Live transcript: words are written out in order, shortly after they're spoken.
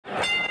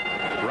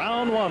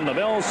round one. The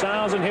bell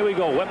sounds, and here we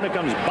go. WEPNER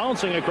comes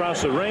bouncing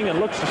across the ring and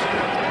looks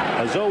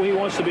as though he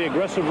wants to be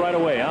aggressive right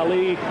away.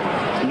 Ali,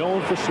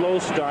 known for slow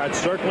starts,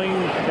 circling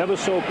ever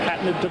so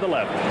patented to the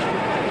left.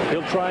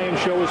 He'll try and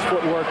show his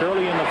footwork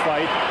early in the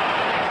fight.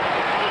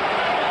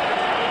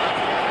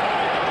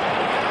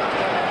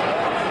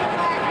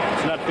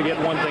 Let's not forget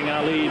one thing.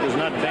 Ali does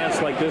not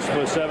dance like this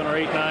for 7 or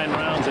 8, 9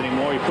 rounds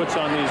anymore. He puts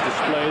on these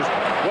displays.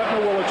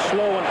 WEPNER will look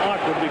slow and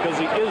awkward because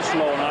he is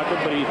slow and awkward,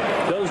 but he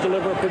does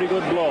deliver a pretty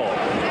good blow.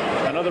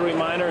 Another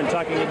reminder, in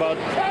talking about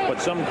what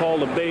some call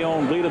the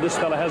Bayonne bleeder, this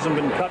fella hasn't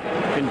been cut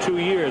in 2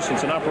 years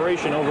since an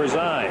operation over his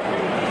eye.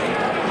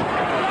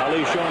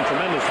 Ali showing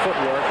tremendous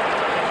footwork,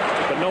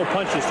 but no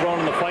punches thrown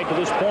in the fight to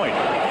this point.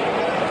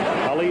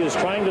 Ali is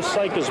trying to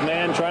psych his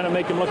man, trying to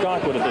make him look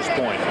awkward at this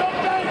point.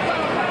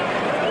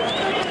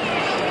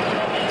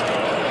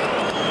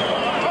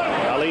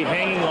 Ali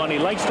hanging on. He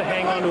likes to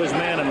hang on to his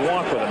man and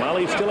walk with him.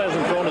 Ali still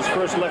hasn't thrown his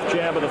first left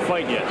jab of the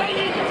fight yet.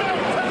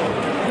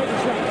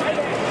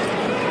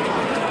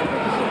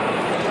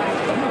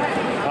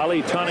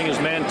 Ali taunting his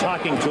man,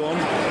 talking to him,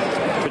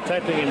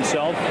 protecting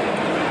himself.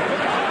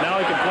 Now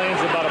he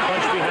complains about a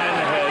punch behind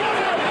the head.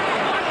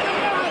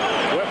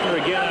 WEPNER,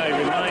 again, I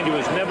remind you,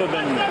 has never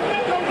been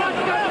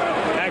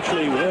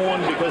actually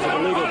warned because of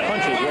illegal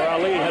punches, where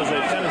Ali has a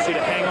tendency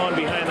to hang on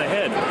behind the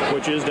head,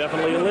 which is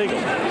definitely illegal.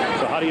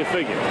 So how do you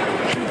figure?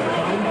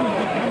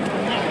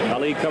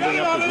 Ali covering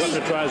up as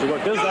WEPNER tries to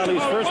work. This is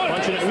Ali's first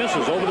punch, and it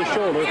misses over the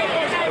shoulder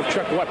of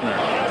Chuck WEPNER.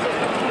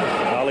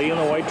 Ali in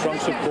the white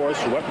trunks, of course.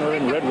 WEPNER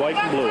in red, white,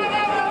 and blue.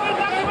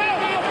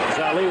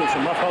 It's Ali with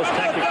some roughhouse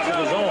tactics of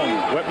his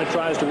own. WEPNER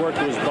tries to work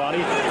to his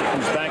body,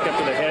 comes back up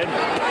to the head.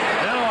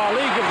 Now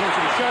Ali gives him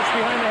some shots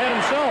behind the head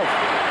himself.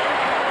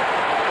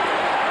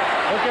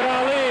 Look at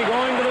Ali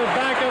going to the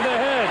back of the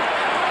head.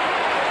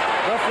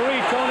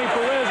 Referee Tony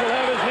Perez will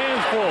have his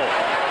hands full.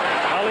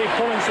 Ali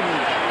pulling some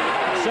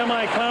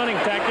semi-clowning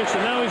tactics,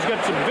 and now he's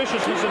got some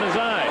viciousness in his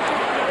eye.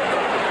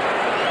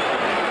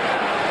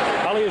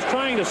 Ali is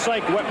trying to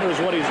psych WEPNER is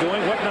what he's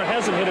doing. WEPNER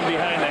hasn't hit him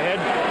behind the head,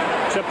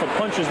 except for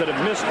punches that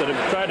have missed, that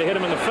have tried to hit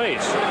him in the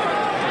face.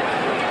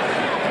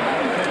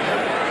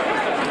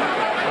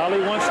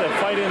 Ali wants to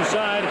fight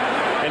inside,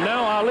 and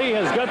now Ali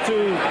has got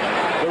to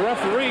the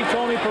referee,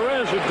 Tony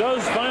Perez, who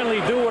does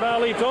finally do what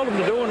Ali told him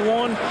to do and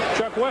warn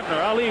Chuck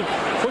WEPNER. Ali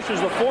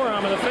pushes the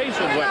forearm in the face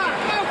of WEPNER.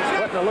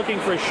 WEPNER looking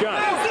for a shot.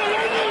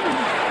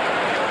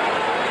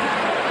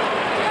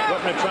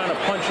 WEPNER trying to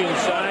punch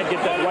inside,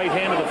 get that right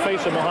hand to the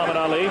face of Muhammad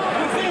Ali.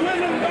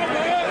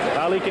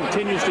 Ali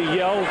continues to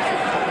yell,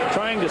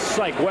 trying to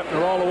psych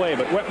WEPNER all the way,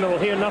 but WEPNER will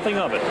hear nothing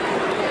of it.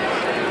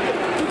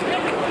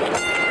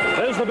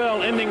 There's the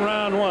bell, ending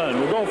round one.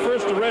 We'll go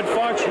first to Red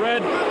Fox.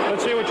 Red,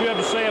 let's hear what you have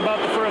to say about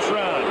the first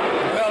round.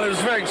 Well, it was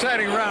a very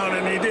exciting round,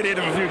 and he did hit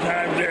him a few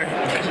times there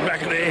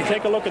back in the day.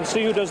 Take a look and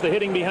see who does the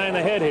hitting behind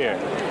the head here.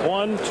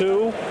 1,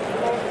 2,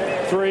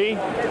 3,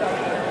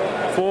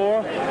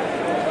 4,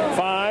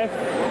 5,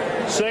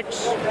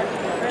 6.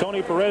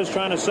 Tony Perez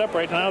trying to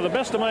separate. Now, to the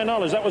best of my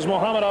knowledge, that was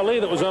Muhammad Ali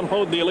that was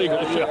unloading the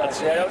illegal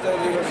shots. Yeah, that was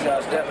illegal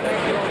shots, definitely.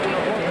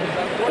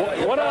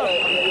 What else?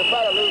 You'll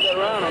probably lose that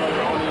round on the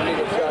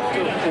illegal shots,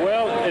 too.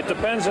 Well, it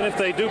depends on if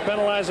they do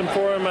penalize him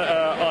for him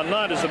or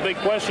not is a big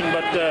question,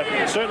 but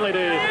certainly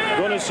to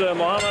goodness,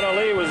 Muhammad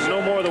Ali was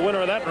no more the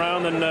winner of that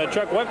round than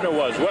Chuck WEPNER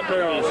was.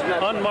 WEPNER is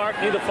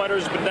unmarked. Neither fighter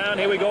has been down.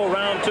 Here we go,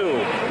 round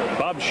two.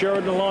 Bob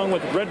Sheridan along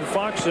with Red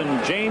Fox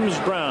and James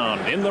Brown.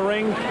 In the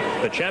ring,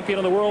 the champion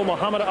of the world,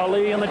 Muhammad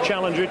Ali, and the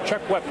challenger,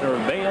 Chuck WEPNER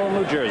of Bayonne,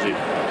 New Jersey.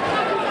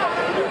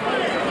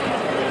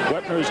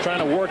 WEPNER is trying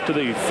to work to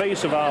the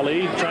face of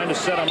Ali, trying to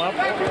set him up.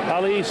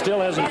 Ali still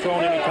hasn't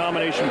thrown any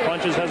combination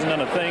punches, hasn't done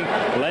a thing.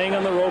 Laying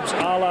on the ropes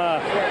a la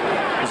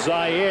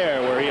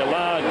Zaire, where he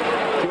allowed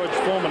George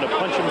Foreman to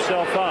punch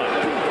himself out.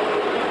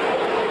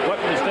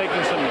 WEPNER is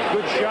taking some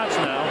good shots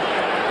now,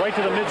 right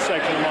to the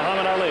midsection of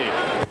Muhammad Ali.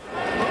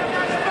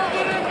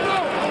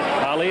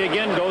 Ali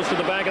again goes to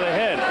the back of the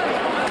head.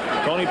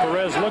 Tony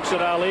Perez looks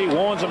at Ali,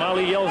 warns him.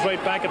 Ali yells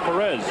right back at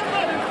Perez.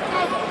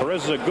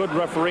 Perez is a good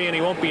referee, and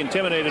he won't be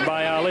intimidated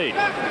by Ali.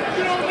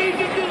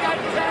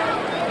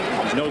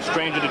 He's no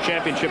stranger to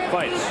championship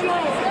fights.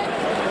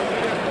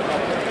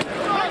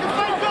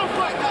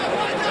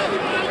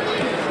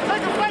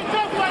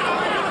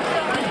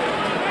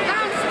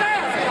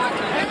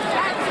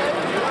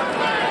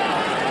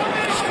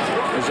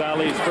 This is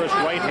Ali's first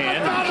right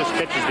hand. It just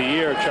catches the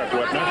ear of Chuck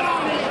WEPNER.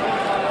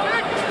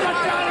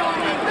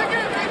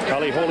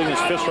 Ali holding his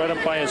fist right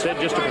up by his head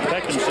just to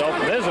protect himself.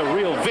 There's a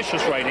real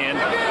vicious right hand.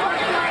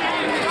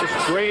 Just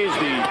grazed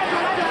the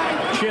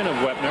chin of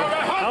WEPNER.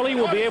 Ali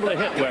will be able to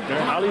hit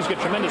WEPNER. Ali's got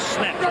tremendous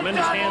snap,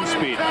 tremendous hand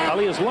speed.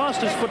 Ali has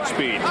lost his foot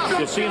speed.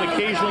 You'll see him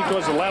occasionally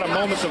towards the latter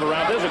moments of a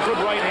round. There's a good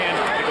right hand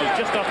that goes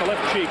just off the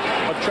left cheek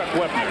of Chuck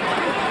WEPNER.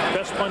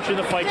 Best punch in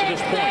the fight to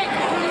this point.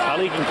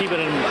 Ali can keep it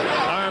in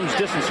arm's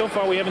distance. So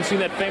far, we haven't seen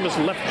that famous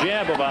left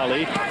jab of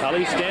Ali.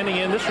 Ali standing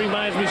in. This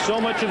reminds me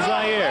so much of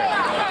Zaire.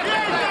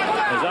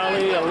 As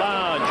Ali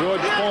allowed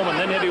George Foreman,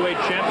 then heavyweight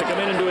champ, to come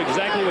in and do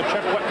exactly what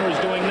Chuck WEPNER is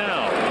doing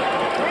now.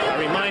 I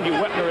remind you,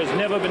 Wepner has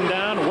never been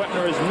down.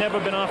 Wepner has never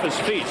been off his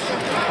feet.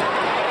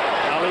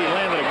 Ali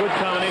landed a good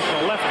combination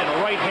of left and a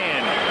right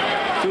hand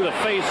to the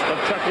face of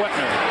Chuck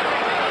Wepner.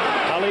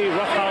 Ali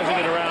roughhousing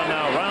it around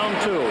now. Round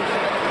 2.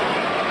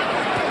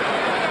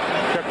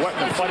 Chuck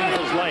Wepner fighting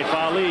for his life.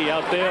 Ali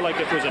out there like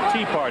it was a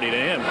tea party to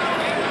him.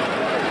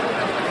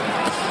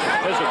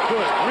 There's a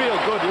good, real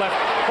good left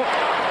hook.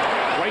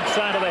 Right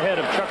side of the head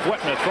of Chuck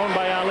Wepner, thrown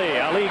by Ali.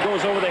 Ali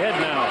goes over the head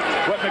now.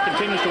 Wepner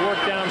continues to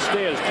work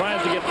downstairs, tries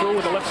to get through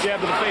with a left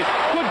jab to the face.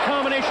 Good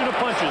combination of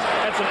punches.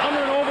 That's an under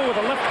and over with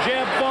a left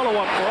jab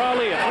follow-up for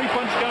Ali, a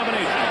 3-punch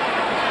combination.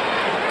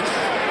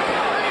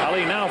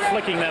 Ali now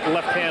flicking that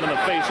left hand in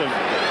the face of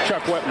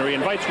Chuck Wepner. He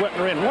invites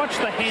Wepner in.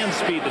 Watch the hand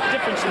speed, the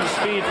difference in the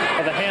speed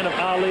of the hand of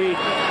Ali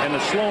and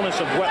the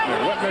slowness of Wepner.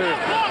 Wepner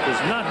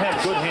does not have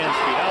good hand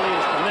speed. Ali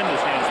has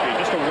tremendous hand speed.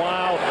 Just a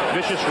wild,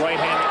 vicious right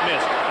hand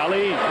miss.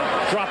 Ali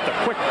dropped a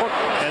quick hook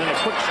and then a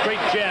quick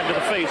straight jab to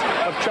the face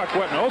of Chuck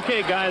Wepner.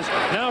 Okay, guys,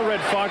 now Red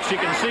Fox, you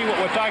can see what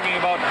we're talking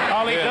about.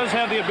 Ali does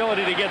have the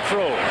ability to get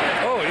through.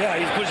 Oh, yeah,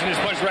 he's pushing his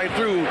punch right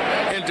through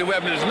into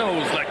Webner's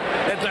nose. Like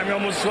that time he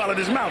almost swallowed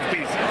his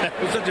mouthpiece.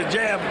 With such a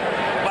jab.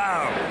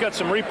 Wow. We've got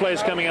some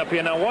replays coming up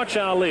here. Now watch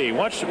Ali.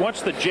 Watch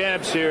the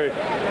jabs here.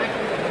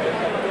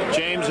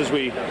 James,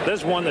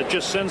 there's one that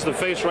just sends the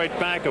face right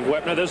back of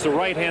Wepner. There's the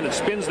right hand that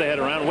spins the head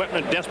around.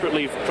 Wepner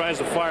desperately tries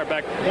to fire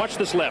back. Watch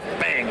this left.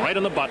 Bang, right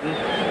on the button.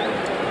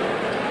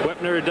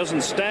 Wepner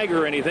doesn't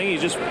stagger or anything. He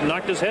just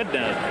knocked his head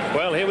down.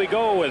 Well, here we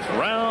go with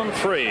round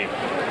 3.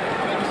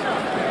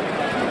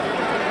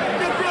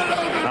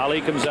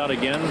 Ali comes out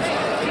again.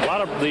 A lot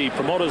of the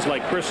promoters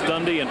like Chris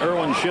Dundee and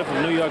Irwin Schiff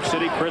of New York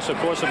City, Chris, of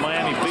course, of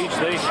Miami Beach,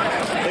 they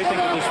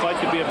think that this fight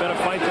could be a better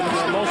fight than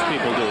most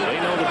people do. They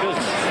know the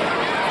business.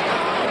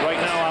 Right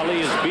now,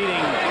 Ali is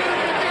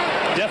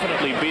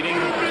definitely beating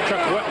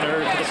Chuck Wepner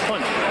to the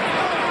punch.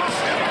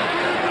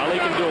 Ali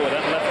can do it with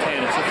that left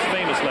hand. It's a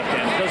famous left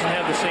hand. It doesn't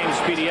have the same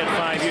speed he had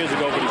 5 years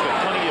ago, but he's got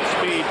plenty of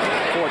speed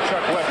for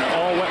Chuck Wepner.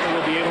 All Wepner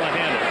will be able to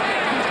handle.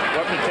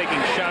 Wepner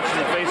taking shots in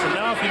the face. And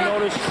now, if you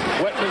notice,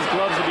 Wepner's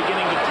gloves are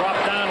beginning to drop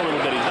down a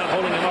little bit. He's not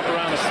holding him up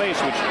around the face,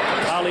 which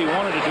Ali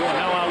wanted to do. And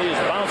now Ali is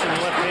bouncing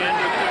the left hand.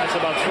 That's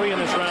about 3 in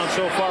this round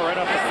so far, right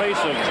off the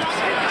face of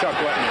Chuck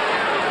Wepner.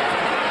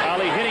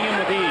 Ali hitting him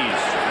with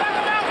ease.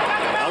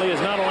 Ali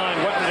is not allowing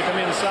Wepner to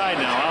come inside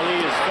now. Ali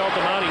has felt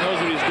him out. He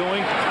knows what he's doing.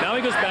 Now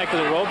he goes back to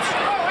the ropes,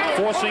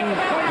 forcing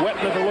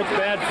Wepner to look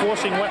bad,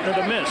 forcing Wepner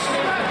to miss.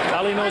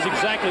 Ali knows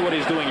exactly what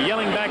he's doing.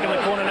 Yelling back in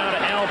the corner now to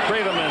Al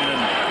Braverman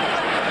and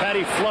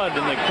Patty Flood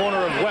in the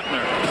corner of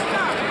Wepner.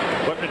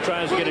 Wepner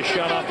tries to get a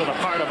shot off to the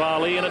heart of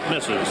Ali, and it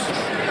misses.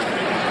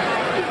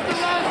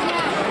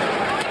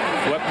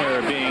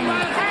 Wepner being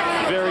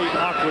very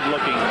awkward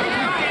looking.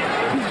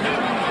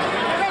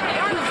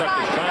 Chuck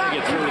is trying to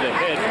get through the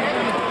head.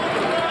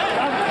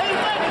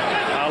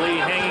 Ali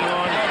hanging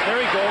on.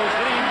 There he goes,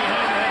 hitting him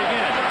behind the head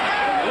again.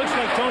 It looks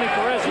like Tony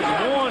Perez has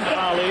warned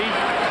Ali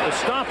to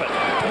stop it.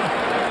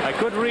 I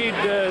could read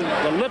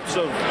the lips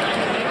of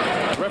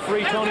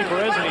referee Tony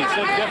Perez, and he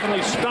said,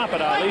 definitely stop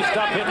it, Ali.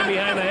 Stop hitting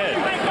behind the head.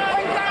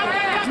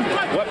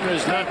 Wepner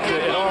is not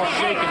at all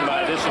shaken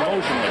by this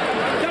emotionally.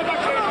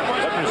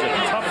 Wepner's a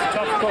tough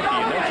cookie,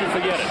 and don't you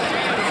forget it.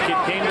 This kid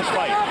came to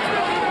fight.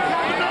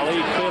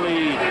 Ali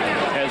clearly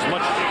has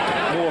much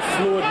more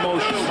fluid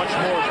motion, much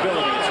more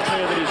ability. It's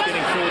clear that he's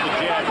getting through with the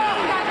jab.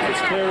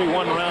 It's clear he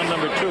won round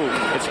number 2.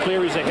 It's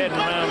clear he's ahead in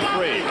round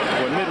 3.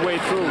 We're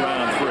midway through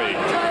round 3.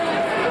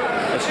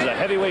 This is a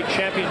heavyweight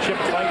championship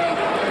fight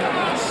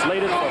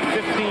slated for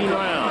 15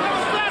 rounds.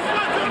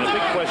 And the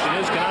big question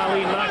is, can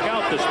Ali knock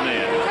out this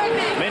man?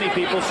 Many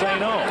people say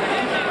no.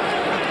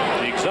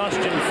 The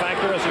exhaustion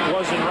factor, as it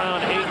was in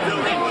round 8 in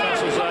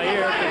Kinshasa,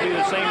 Zaire, could be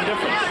the same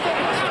difference.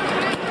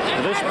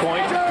 At this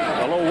point,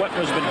 although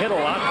Wepner's been hit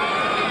a lot,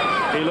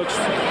 he looks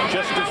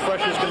just as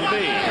fresh as can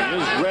be. He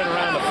is red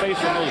around the face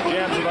from those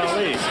jabs of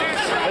Ali.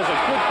 There's a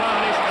good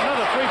combination.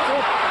 Another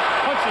 3-4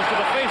 punches to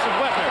the face of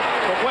Wepner.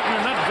 But Wepner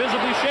not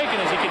visibly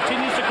shaken as he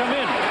continues to come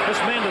in. This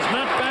man does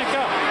not back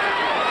up.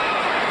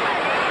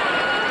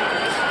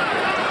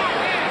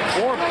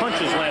 4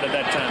 punches landed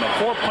that time. A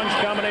 4-punch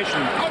combination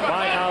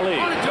by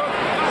Ali.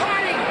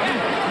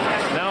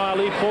 Now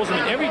Ali pulls him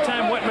in. Every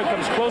time Wepner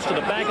comes close to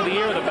the back of the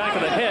ear or the back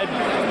of the head,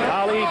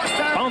 Ali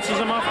bounces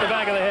him off the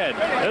back of the head.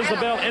 There's the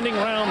bell ending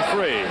round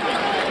 3.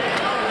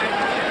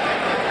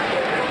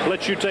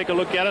 Let you take a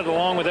look at it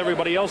along with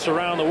everybody else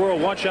around the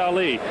world. Watch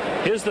Ali.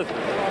 Here's the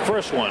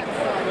first one.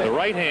 The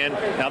right hand.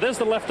 Now there's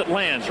the left that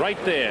lands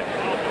right there.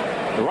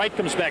 The right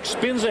comes back,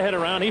 spins the head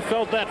around. He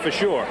felt that for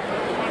sure.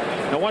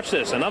 Now watch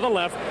this. Another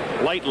left,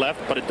 light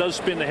left, but it does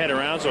spin the head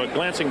around, so a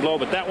glancing blow.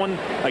 But that one,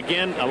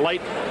 again, a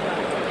light.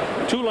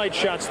 2 light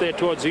shots there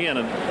towards the end.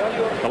 And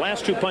the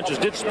last 2 punches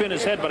did spin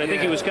his head, but I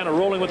think he was kind of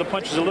rolling with the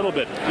punches a little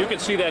bit. You can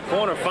see that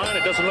corner fine.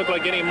 It doesn't look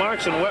like any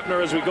marks on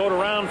Wepner as we go to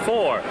round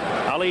 4.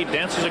 Ali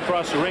dances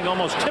across the ring,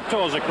 almost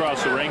tiptoes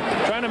across the ring,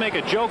 trying to make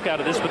a joke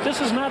out of this, but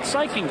this is not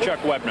psyching Chuck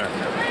Wepner.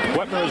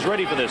 Wepner is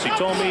ready for this. He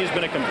told me he's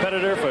been a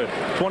competitor for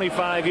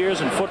 25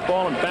 years in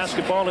football and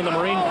basketball in the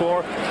Marine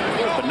Corps,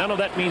 but none of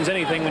that means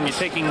anything when you're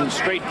taking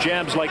straight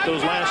jabs like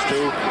those last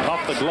two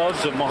off the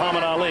gloves of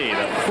Muhammad Ali.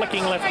 The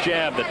flicking left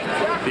jab,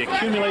 the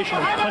accumulation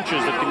of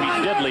punches that can be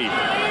deadly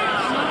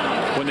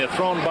when they're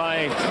thrown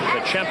by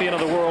the champion of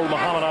the world,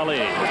 Muhammad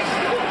Ali.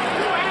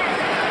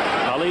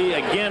 Ali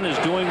again is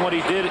doing what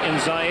he did in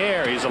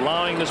Zaire. He's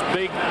allowing this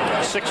big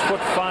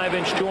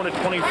 6'5",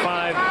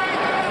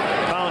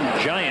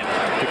 225-pound giant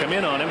to come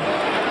in on him,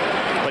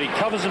 but he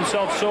covers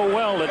himself so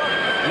well that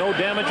no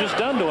damage is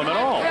done to him at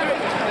all.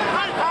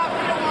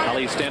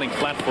 Ali standing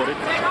flat-footed.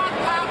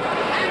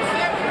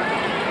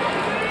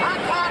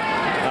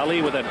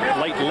 Ali with that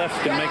light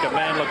left can make a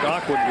man look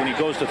awkward when he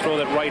goes to throw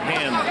that right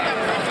hand.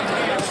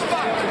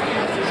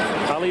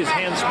 Ali's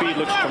hand speed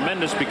looks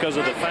tremendous because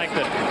of the fact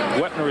that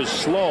Wepner is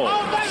slow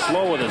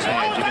with his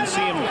hands. You can see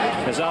him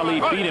as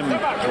Ali beat him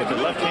with the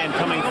left hand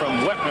coming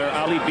from Wepner.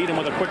 Ali beat him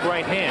with a quick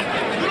right hand.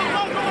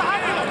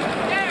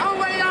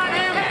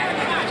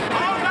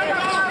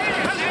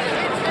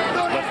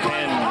 Left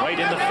hand right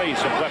in the face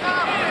of Wepner.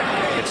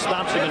 It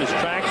stops him in his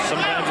tracks.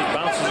 Sometimes it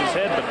bounces his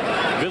head, but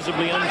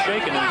visibly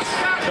unshaken is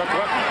Chuck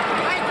Wepner.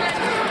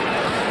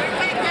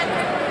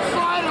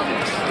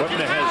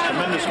 Wepner has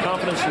tremendous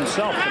confidence in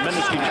himself,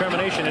 tremendous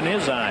determination in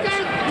his eyes.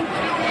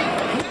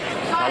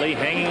 Ali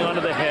hanging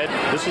onto the head.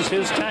 This is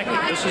his tactic.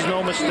 This is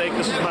no mistake.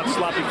 This is not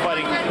sloppy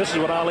fighting. This is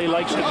what Ali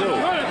likes to do.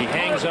 He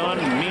hangs on,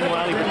 and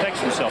meanwhile he protects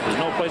himself. There's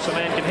no place a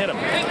man can hit him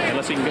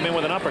unless he can come in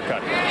with an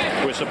uppercut.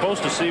 We're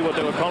supposed to see what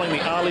they were calling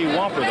the Ali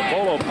Whopper, the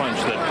bolo punch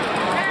that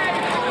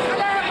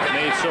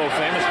made so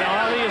famous.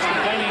 Now Ali is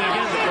complaining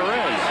again to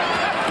Perez.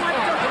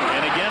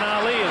 And again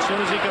Ali, as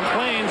soon as he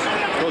complains,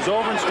 goes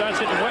over and starts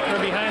hitting Wepner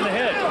behind the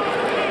head.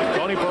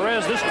 Tony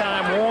Perez this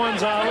time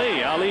warns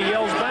Ali. Ali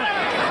yells back.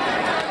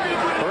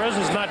 Perez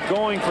is not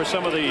going for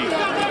some of the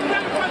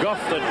guff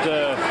that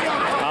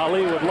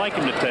Ali would like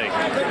him to take.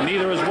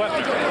 Neither is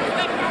Wepner.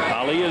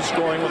 Ali is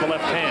scoring with the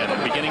left hand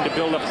and beginning to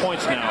build up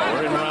points now.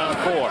 We're in round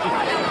 4.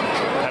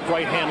 That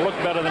right hand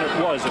looked better than it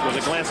was. It was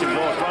a glancing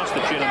blow across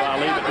the chin of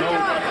Ali, but no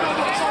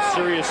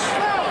serious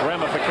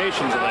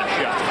ramifications of that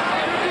shot.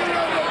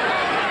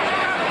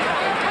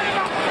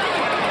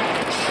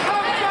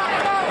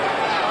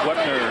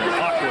 Wepner,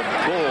 awkward,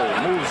 bull,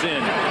 moves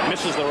in,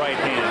 misses the right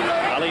hand.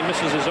 Ali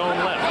misses his own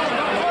left.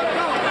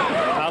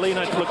 Ali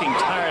not looking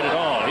tired at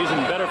all. He's in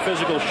better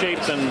physical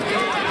shape than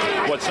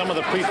what some of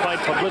the pre-fight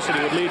publicity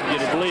would lead you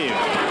to believe.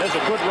 There's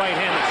a good right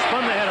hand that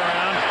spun the head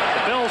around.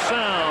 The bell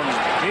sounds.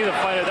 Neither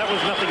fighter, that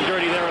was nothing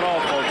dirty there at all,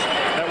 folks.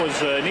 That was,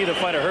 neither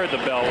fighter heard the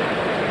bell.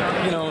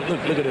 You know,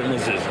 look at the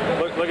misses.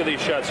 Look at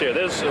these shots here.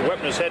 There's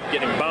Wepner's head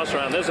getting bounced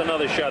around. There's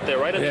another shot there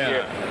right in the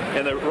ear.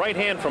 And the right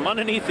hand from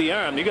underneath the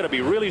arm, you got to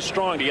be really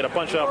strong to get a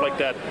punch off like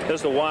that.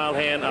 There's the wild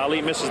hand.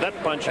 Ali misses that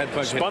punch,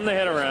 spun the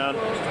head around.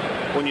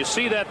 When you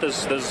see that,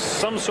 there's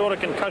some sort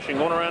of concussion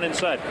going around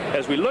inside.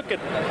 As we look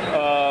at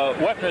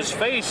Wepner's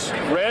face,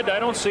 red, I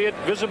don't see it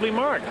visibly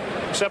marked,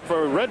 except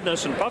for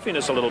redness and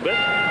puffiness a little bit.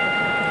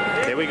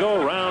 Here we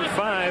go, round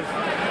 5.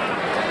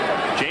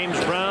 James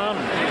Brown,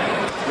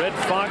 Red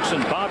Fox,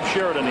 and Bob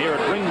Sheridan here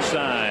at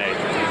ringside.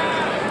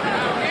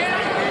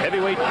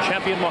 Heavyweight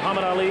champion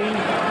Muhammad Ali,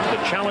 the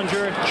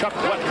challenger Chuck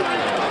Wepner,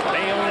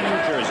 Bayonne,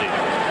 New Jersey.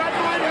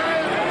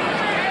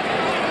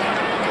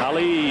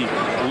 Ali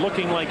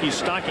looking like he's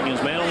stalking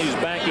his man, only he's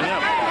backing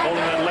up,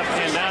 holding that left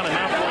hand down and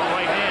now throwing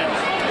right hands.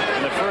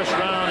 In the first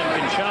round in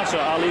Kinshasa,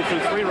 Ali threw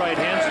 3 right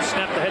hands and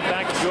snapped the head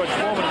back to George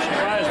Foreman and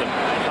surprised him.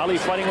 Ali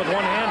fighting with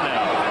one hand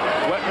now.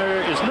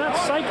 Wepner is not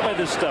psyched by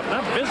this stuff,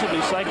 not visibly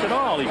psyched at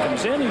all. He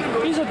comes in,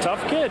 he's a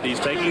tough kid. He's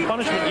taking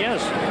punishment,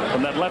 yes,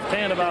 from that left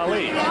hand of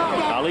Ali.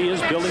 Ali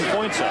is building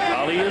points up.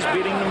 Ali is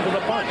beating him to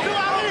the punch.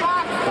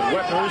 But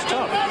Wepner is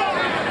tough.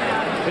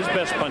 His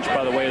best punch,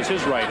 by the way, is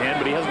his right hand,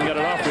 but he hasn't got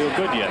it off real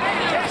good yet.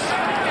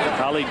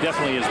 Ali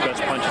definitely his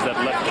best punch is that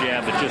left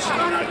jab that just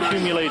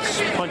accumulates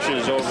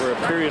punches over a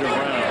period of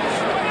rounds.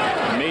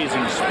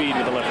 Amazing speed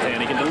with the left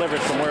hand. He can deliver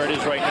it from where it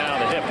is right now,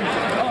 the hip.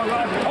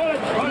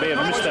 He may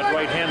have missed that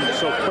right hand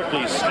so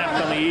quickly,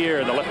 snapped on the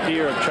ear, the left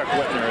ear of Chuck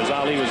Wepner as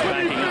Ali was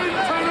backing up.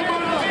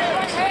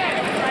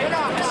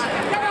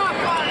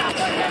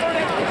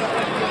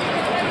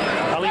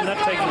 Ali not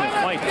taking the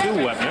fight to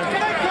Wepner.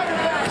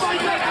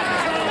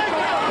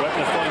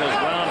 Wepner throwing those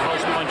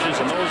roundhouse punches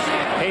and those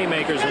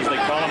haymakers, as they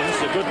call them. This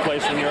is a good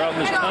place when you're out in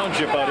this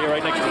township out here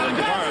right next to the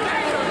farm.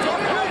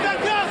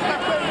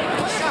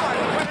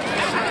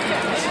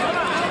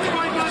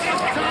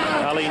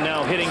 Ali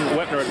now hitting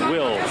Wepner at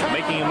will,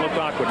 making him look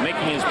awkward,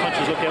 making his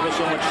punches look ever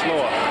so much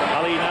slower.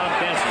 Ali now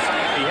dances.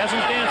 He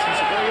hasn't danced since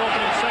the very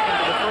opening second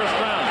of the first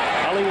round.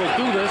 Ali will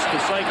do this to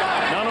psych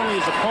not only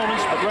his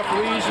opponents, but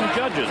referees and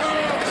judges.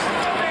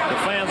 The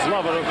fans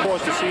love it, of course,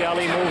 to see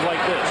Ali move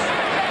like this.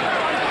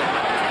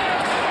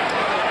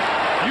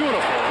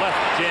 Beautiful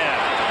left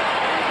jab.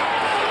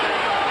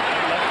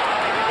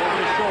 Left over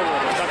the shoulder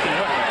of Dr.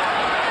 Wepner.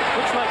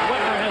 Looks like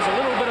Wepner has a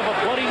little bit of a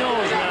bloody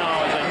nose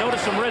now, as I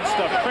notice some red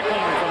stuff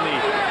trickling from the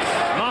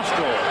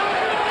nostril.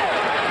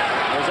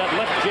 There's that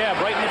left jab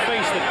right in the face.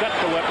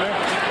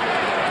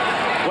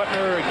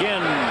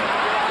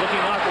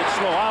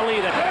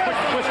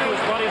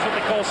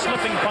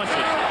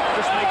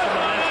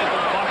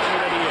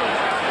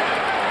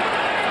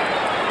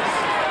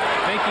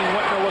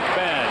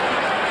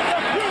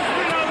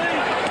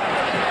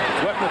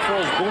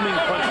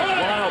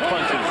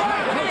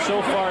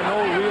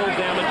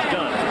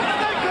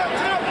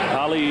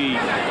 Ali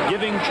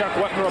giving Chuck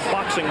Wepner a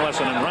boxing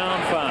lesson in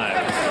round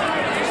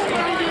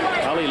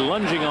 5. Ali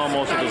lunging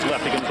almost with his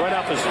left. He comes right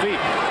off his feet.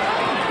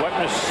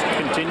 Wepner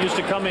continues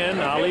to come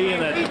in. Ali in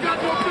that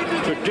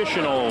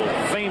traditional,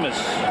 famous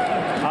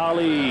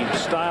Ali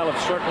style of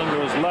circling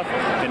to his left,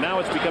 and now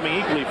it's becoming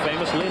equally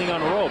famous, leaning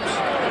on ropes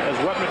as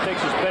Wepner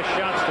takes his best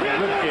shots to the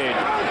ribcage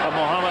of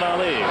Muhammad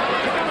Ali.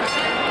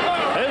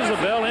 There's the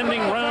bell ending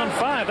round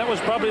 5. That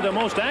was probably the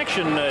most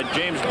action,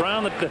 James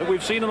Brown, that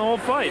we've seen in the whole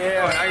fight.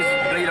 Yeah, I used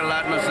to bleed a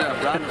lot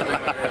myself, honestly.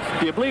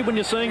 Do you bleed when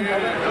you sing? No.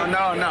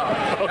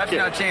 Okay. That's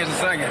not a chance of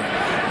singing.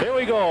 Here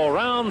we go,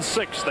 round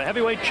 6. The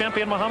heavyweight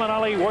champion Muhammad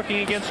Ali working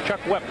against Chuck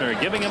Wepner,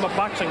 giving him a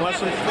boxing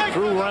lesson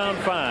through round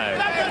 5.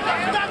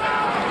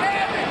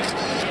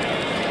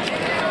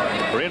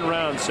 We're in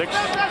round 6.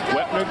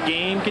 Wepner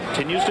game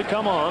continues to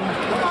come on.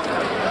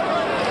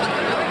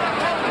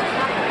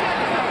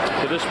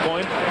 To this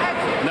point,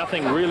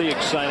 nothing really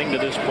exciting to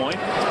this point.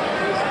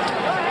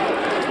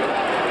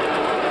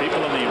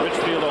 People in the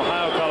Richfield,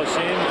 Ohio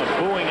Coliseum are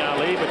booing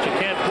Ali, but you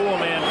can't boo a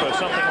man for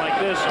something like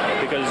this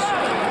because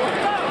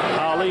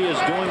Ali is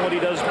doing what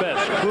he does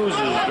best,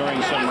 cruises during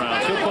some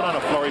rounds. He'll put on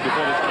a flurry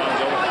before this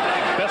round's over.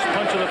 Best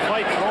punch of the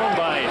fight thrown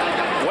by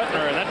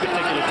Wepner in that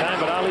particular time,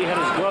 but Ali had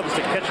his gloves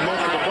to catch most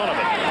of the brunt of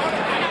it.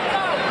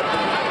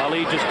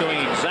 Ali just doing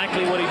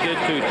exactly what he did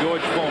to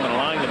George Foreman,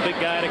 allowing the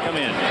big guy to come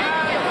in,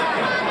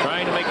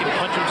 trying to make him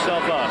punch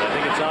himself out. I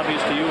think it's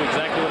obvious to you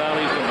exactly what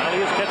Ali's doing.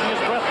 Ali is catching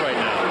his breath right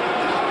now.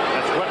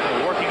 That's Wepner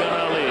working on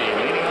Ali,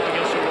 leaning up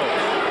against the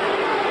ropes.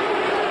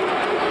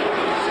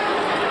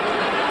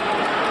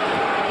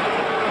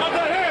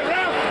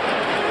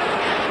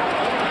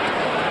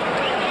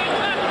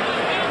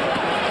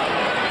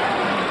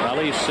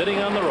 Ali sitting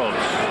on the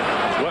ropes.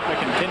 Wepner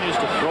continues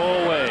to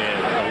throw away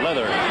the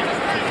leather.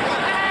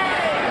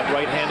 That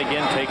right hand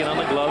again taken on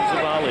the gloves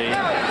of Ali.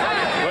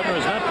 Wepner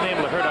has not been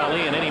able to hurt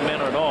Ali in any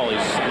manner at all. He's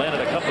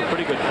landed a couple of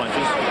pretty good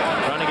punches.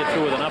 Trying to get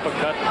through with an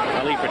uppercut.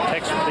 Ali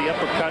protects the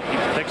uppercut. He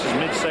protects his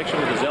midsection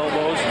with his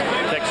elbows.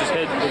 Protects his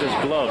head with his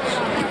gloves.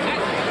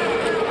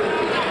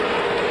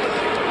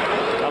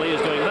 Ali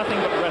is doing nothing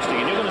but resting.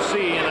 And you're going to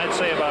see, and I'd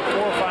say about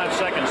 4 or 5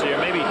 seconds here,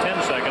 maybe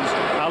 10 seconds,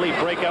 Ali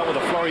break out with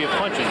a flurry of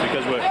punches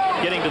because we're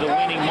getting to the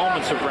waning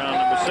moments of round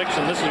number 6,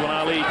 and this is when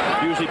Ali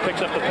usually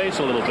picks up the pace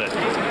a little bit.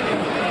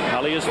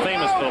 Ali is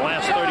famous for the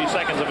last 30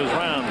 seconds of his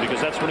round because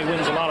that's when he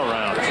wins a lot of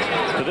rounds.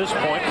 To this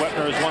point,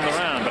 Wepner has won the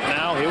round, but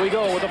now here we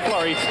go with a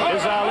flurry.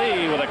 Here's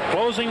Ali with a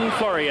closing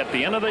flurry at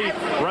the end of the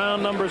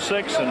round number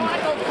 6,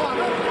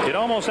 and you'd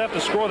almost have to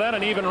score that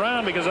an even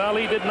round because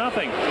Ali did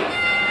nothing.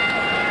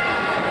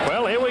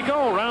 Well, here we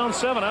go, round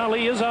 7.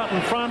 Ali is out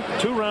in front.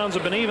 2 rounds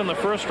have been even. The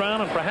first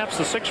round and perhaps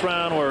the 6th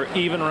round were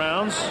even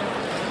rounds.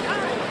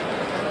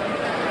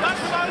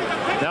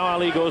 Now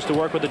Ali goes to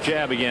work with the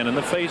jab again in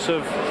the face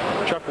of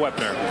Chuck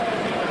Wepner.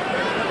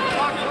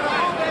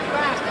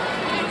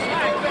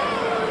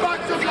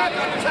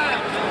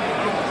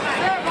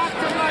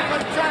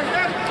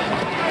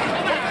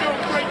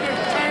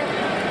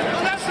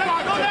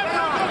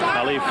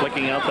 Ali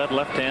flicking out that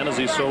left hand as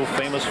he's so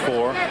famous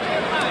for.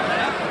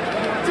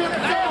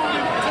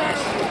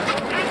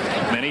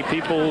 Many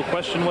people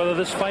question whether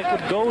this fight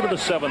would go to the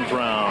 7th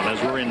round as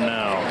we're in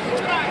now.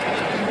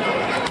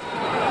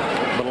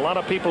 But a lot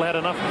of people had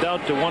enough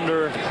doubt to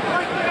wonder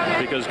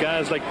because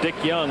guys like Dick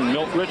Young,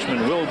 Milt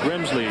Richmond, Will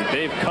Grimsley,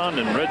 Dave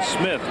Condon, Red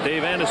Smith,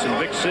 Dave Anderson,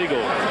 Vic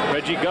Siegel,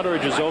 Reggie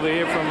Gutteridge is over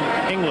here from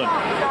England.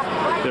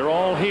 They're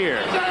all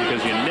here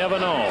because you never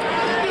know.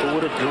 Who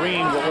would have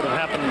dreamed what would have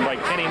happened by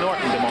Kenny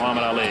Norton to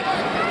Muhammad Ali?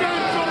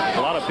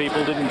 A lot of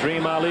people didn't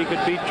dream Ali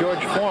could beat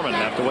George Foreman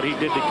after what he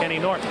did to Kenny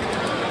Norton.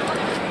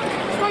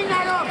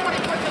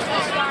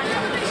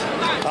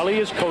 Ali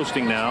is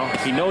coasting now.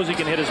 He knows he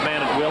can hit his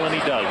man at will, and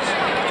he does.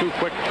 2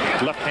 quick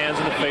left hands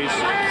in the face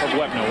of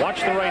Wepner.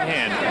 Watch the right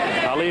hand.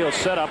 Ali will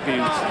set up. He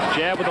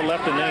jab with the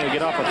left, and then he'll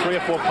get off a 3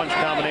 or 4 punch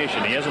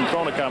combination. He hasn't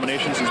thrown a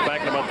combination since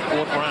back in about the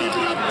 4th round.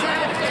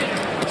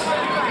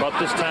 But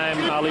this time,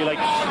 Ali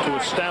likes to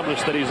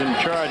establish that he's in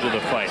charge of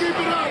the fight.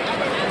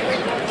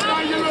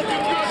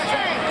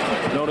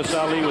 Notice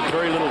Ali with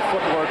very little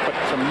footwork, but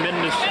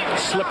tremendous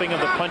slipping of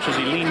the punches.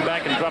 He leaned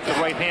back and dropped the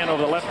right hand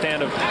over the left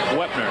hand of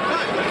Wepner.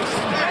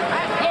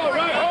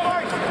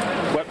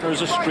 Wepner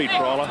is a street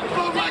brawler.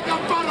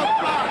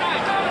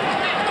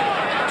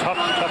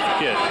 Tough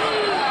kid.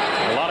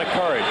 A lot of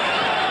courage.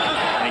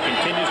 And he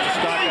continues to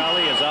stalk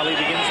Ali as Ali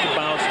begins to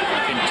bounce,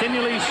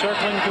 continually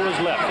circling to his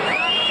left.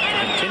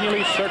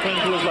 Continually circling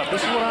to his left.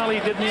 This is what Ali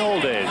did in the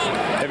old days.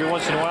 Every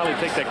once in a while, he'd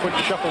take that quick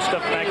shuffle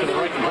step back to the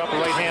right and drop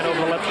the right hand over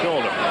the left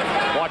shoulder.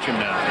 Watch him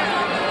now.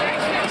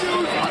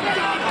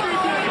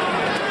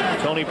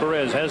 Tony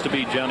Perez has to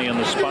beat Johnny on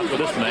the spot with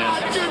this man.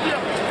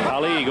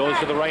 Ali goes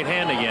to the right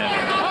hand again.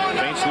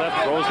 Feints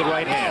left, throws the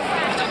right hand.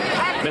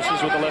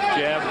 Misses with the left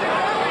jab.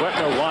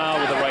 Wepner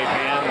wild with the right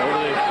hand.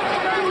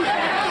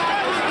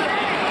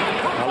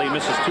 Ali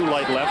misses 2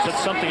 light lefts.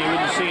 That's something you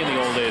wouldn't see in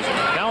the old days.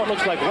 Now it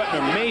looks like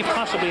WEPNER may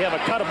possibly have a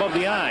cut above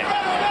the eye.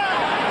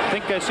 I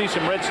think I see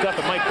some red stuff.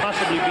 It might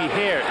possibly be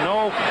hair.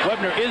 No,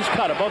 WEPNER is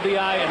cut above the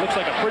eye. It looks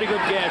like a pretty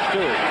good gash,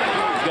 too.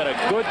 He's got a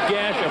good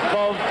gash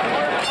above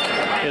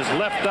his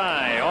left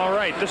eye. All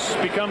right, this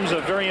becomes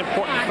a very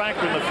important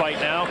factor in the fight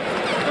now.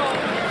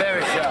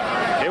 Very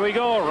sharp. Here we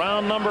go,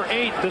 round number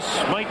 8. This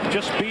might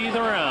just be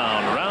the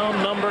round. Round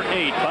number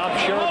 8. Bob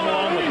Sheridan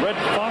along with Red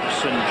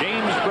Fox and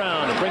James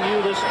Brown to bring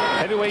you this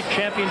heavyweight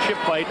championship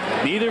fight.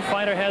 Neither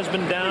fighter has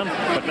been down,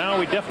 but now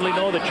we definitely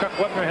know that Chuck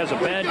WEPNER has a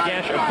bad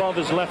gash above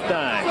his left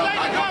eye.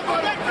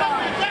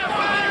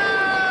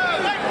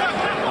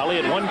 Ali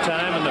at one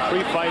time in the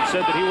pre-fight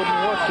said that he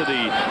wouldn't work to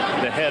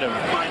the head of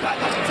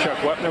Chuck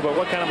WEPNER, but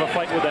what kind of a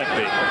fight would that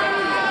be?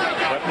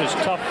 WEPNER's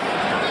tough.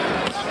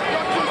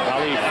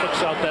 Ali flicks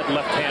out that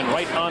left hand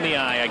right on the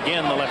eye.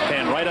 Again, the left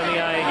hand right on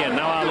the eye again.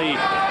 Now Ali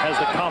has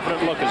the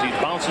confident look as he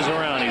bounces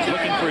around. He's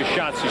looking for his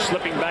shots. He's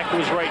slipping back to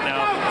his right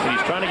now, and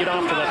he's trying to get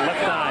off to that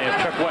left eye of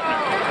Chuck WEPNER.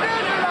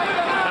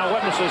 Now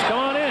WEPNER says,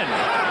 come on in.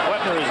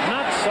 WEPNER is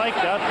not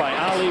psyched out by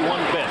Ali one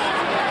bit.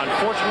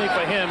 Unfortunately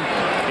for him,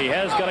 he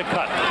has got a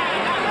cut.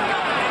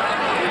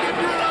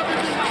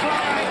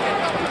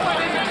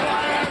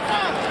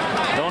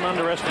 Don't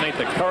underestimate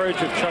the courage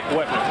of Chuck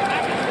WEPNER.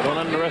 Don't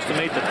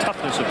underestimate the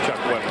toughness of Chuck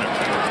WEPNER.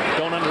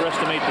 Don't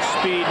underestimate the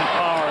speed and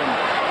power and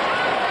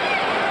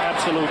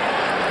absolute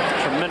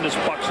tremendous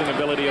boxing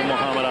ability of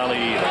Muhammad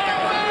Ali.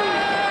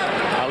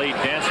 Ali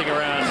dancing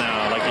around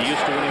now like he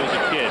used to when he was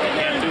a kid. He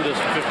can't do this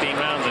for 15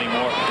 rounds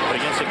anymore, but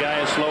against a guy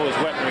as slow as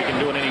WEPNER, he can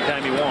do it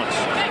anytime he wants.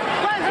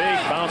 Big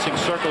bouncing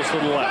circles to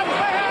the left.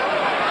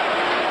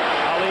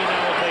 Ali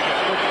now will take a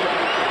quick shot.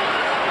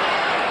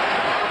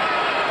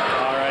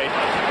 All right,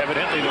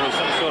 evidently there was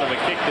some sort of a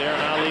kick there,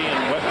 and Ali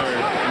and WEPNER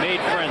made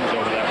friends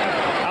over that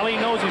one. Ali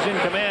knows he's in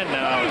command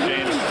now,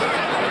 James.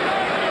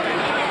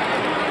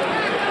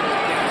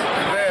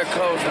 Very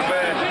close to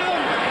bad.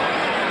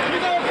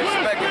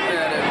 Respected,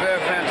 they're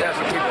very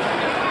fantastic people.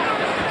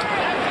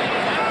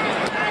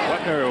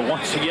 WEPNER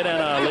wants to get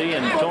at Ali,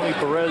 and Tony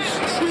Perez,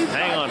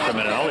 hang on for a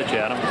minute, I'll let you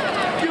at him.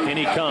 In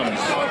he comes.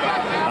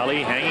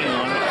 Ali hanging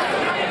on.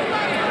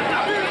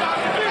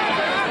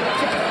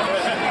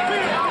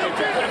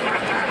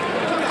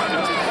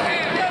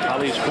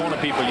 Ali's corner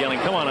people yelling,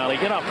 come on, Ali,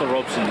 get off the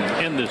ropes and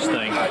end this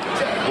thing.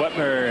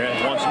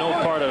 WEPNER wants no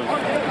part of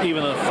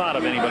even the thought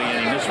of anybody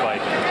ending this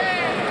fight.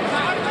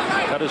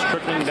 Cut is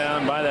trickling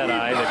down by that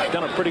eye. They've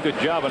done a pretty good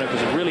job on it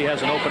because it really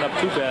hasn't opened up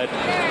too bad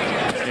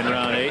in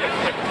round 8.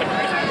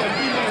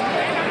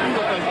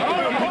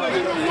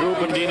 Drew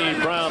Bandini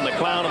Brown, the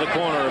clown of the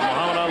corner of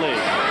Muhammad Ali.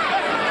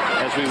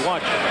 As we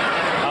watch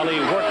Ali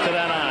work to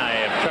that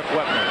eye of Chuck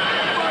WEPNER.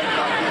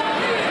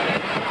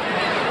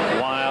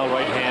 Wild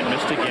right hand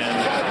missed again.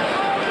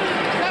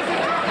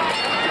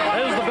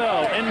 There's the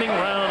bell, ending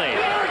round 8.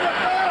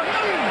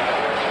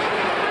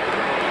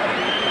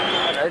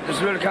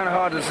 It's really kind of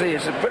hard to see.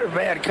 It's a pretty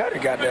bad cut he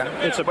got there.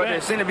 But they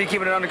seem to be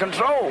keeping it under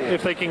control.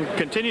 If they can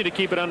continue to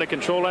keep it under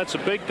control, that's a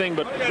big thing.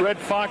 But Red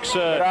Fox...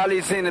 but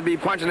Ali seemed to be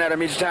punching at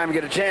him each time to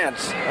get a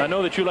chance. I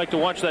know that you like to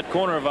watch that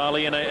corner of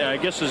Ali, and I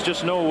guess there's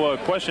just no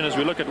question as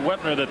we look at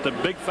WEPNER that the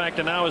big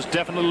factor now is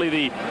definitely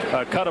the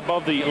cut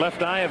above the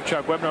left eye of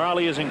Chuck WEPNER.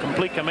 Ali is in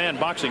complete command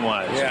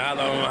boxing-wise. Yeah,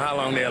 how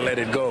long they'll let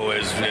it go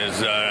is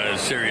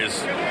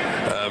serious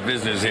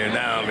business here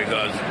now,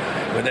 because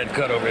with that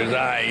cut over his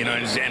eye, you know,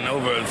 and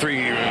over a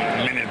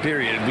 3-minute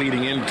period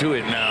bleeding into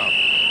it now,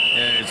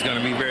 it's going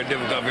to be very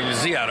difficult for him to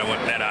see out of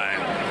that eye.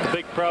 The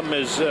big problem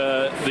is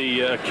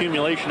the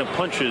accumulation of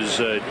punches,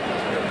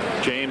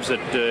 James,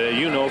 that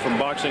you know from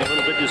boxing a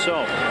little bit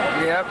yourself.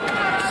 Yep.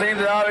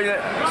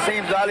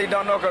 Seems Ali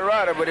don't know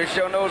karate, but he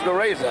sure knows the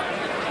razor.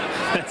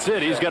 That's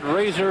it. He's got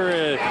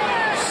razor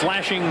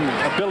slashing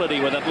ability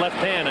with that left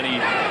hand, and he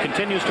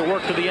continues to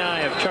work to the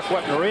eye of Chuck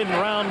WEPNER in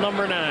round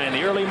number 9,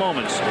 the early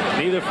moments.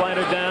 Neither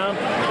fighter down.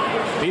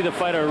 Neither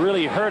fighter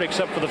really hurt,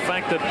 except for the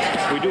fact that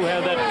we do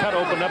have that cut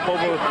opened up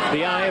over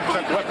the eye of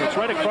Chuck WEPNER. It's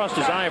right across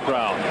his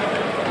eyebrow.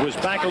 It was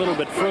back a little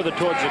bit further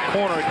towards the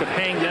corner. It could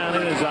hang down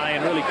in his eye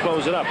and really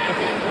close it up.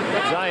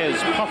 His eye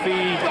is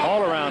puffy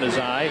all around his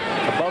eye,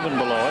 above and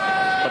below it,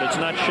 but it's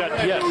not shut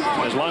yet.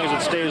 As long as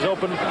it stays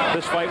open,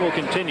 this fight will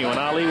continue, and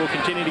Ali will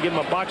continue to give him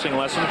a boxing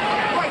lesson.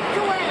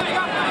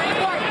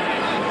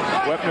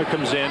 WEPNER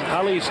comes in.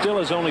 Ali still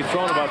has only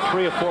thrown about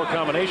 3 or 4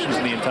 combinations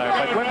in the entire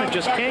fight. WEPNER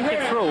just can't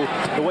get through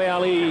the way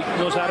Ali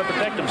knows how to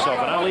protect himself,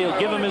 and Ali will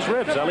give him his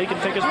ribs. Ali can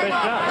take his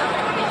best shot.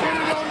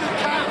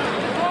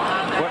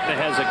 WEPNER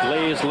has a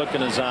glazed look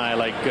in his eye,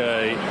 like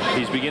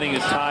he's beginning to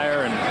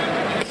tire and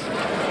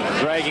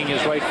dragging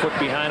his right foot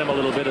behind him a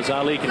little bit as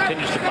Ali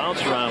continues to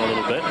bounce around a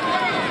little bit.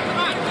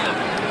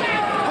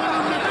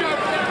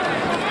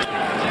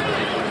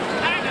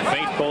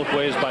 Both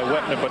ways by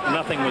WEPNER, but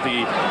nothing with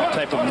the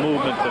type of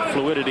movement, the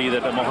fluidity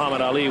that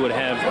Muhammad Ali would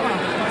have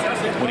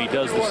when he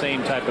does the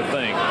same type of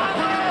thing.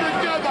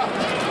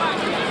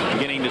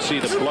 Beginning to see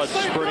the blood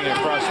spurting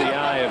across the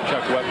eye of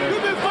Chuck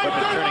WEPNER.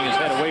 Wepner turning his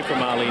head away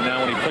from Ali now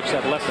when he flicks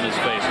that left in his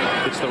face.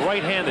 It's the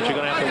right hand that you're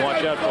going to have to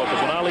watch out for,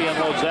 because when Ali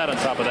unloads that on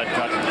top of that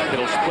cut,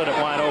 it'll split it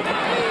wide open.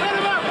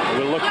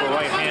 We'll look for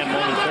right hand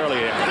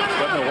momentarily.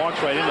 Wepner walks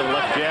right into the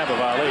left jab of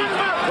Ali.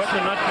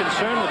 Wepner not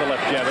concerned with the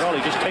left jab at all.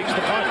 He just takes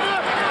the punch.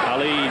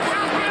 Ali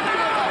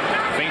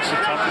feints the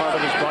top part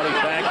of his body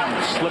back and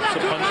slips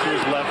a punch to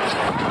his left.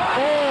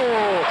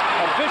 Oh,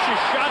 a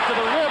vicious shot to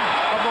the rib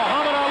of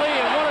Muhammad Ali,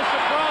 and what a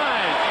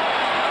surprise.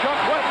 Chuck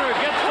Wepner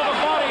gets to the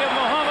body of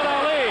Muhammad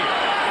Ali.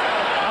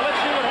 Now let's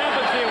see what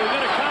happens here. We're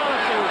going to count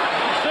it to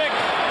 6,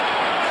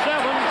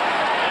 7,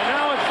 and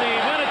now it's the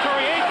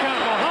mandatory 8 count.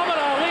 Muhammad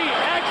Ali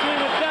actually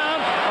went down.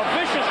 A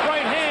vicious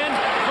right hand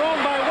thrown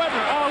by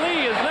Wepner.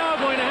 Ali is now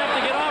going to have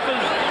to get off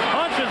his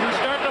hunches and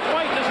start to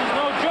fight. This is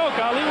no joke.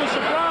 Ali was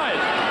surprised.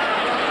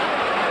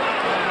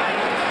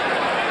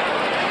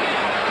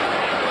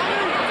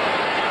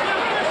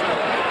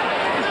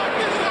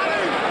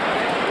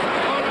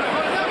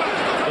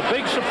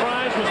 Big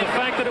surprise was the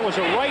fact that it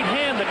was a right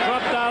hand that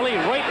dropped Ali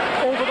right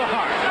over the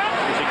heart.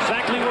 It was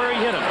exactly where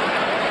he hit him.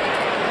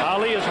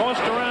 Ali has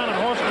horsed around, and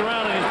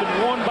he's been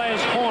warned by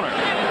his corner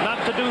not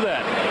to do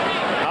that.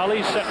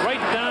 Ali sat right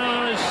down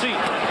on his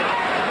seat.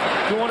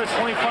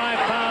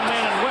 225-pound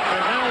man, and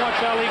Wepner now watch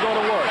Ali go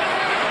to work.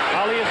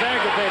 Ali is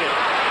aggravated.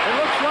 It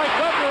looks like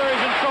Wepner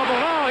is in trouble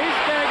now. He's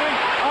staggering.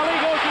 Ali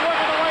goes to work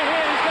with the right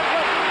hand. He's got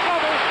Wepner in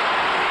trouble.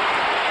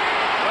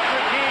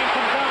 Wepner game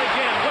comes out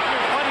again.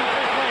 Wepner fighting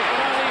for his life,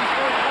 but Ali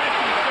throws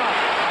backing shot.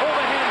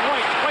 Overhand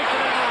right to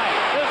the eye.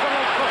 There's a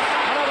left hook.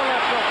 Another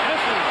left hook.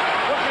 Misses.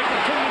 Wepner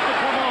continues to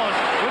come on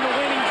in the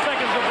waning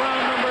seconds of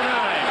round number 9.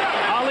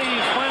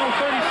 Ali's final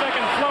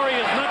 30-second flurry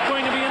is not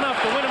going to be enough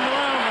to win him the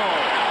round, though.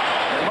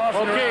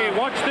 Okay,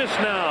 watch this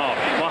now.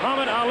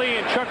 Muhammad Ali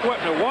and Chuck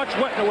Wepner. Watch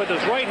Wepner with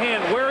his right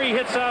hand where he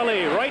hits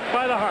Ali, right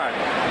by the heart.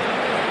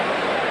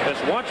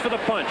 Just watch for the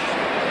punch.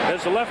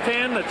 There's the left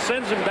hand that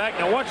sends him back.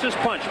 Now watch this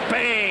punch.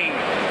 Bang!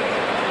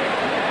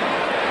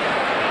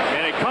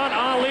 And it caught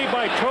Ali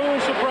by total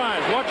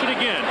surprise. Watch it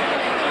again.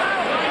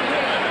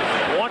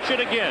 Watch it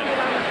again.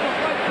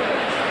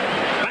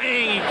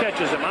 Bang! He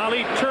catches him.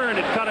 Ali turned.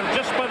 It caught him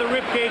just by the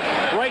rib cage,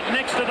 right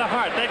next to the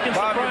heart. That can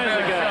surprise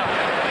the guy.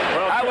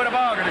 Well, I would have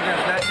argued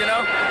against that, you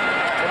know.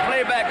 The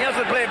playback,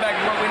 instant playback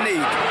is what we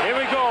need. Here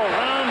we go.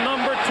 Round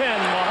number 10.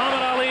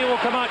 Muhammad Ali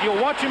will come out.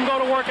 You'll watch him go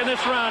to work in this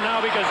round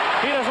now, because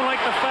he doesn't like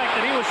the fact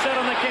that he was set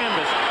on the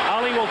canvas.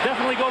 Ali will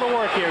definitely go to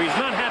work here. He's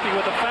not happy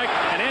with the fact,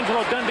 and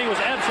Angelo Dundee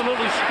was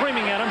absolutely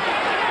screaming at him.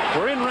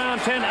 We're in round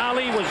 10.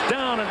 Ali was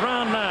down in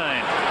round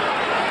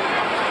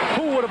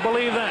 9. Who would have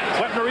believed that?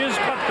 Wepner is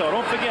cut, though.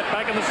 Don't forget,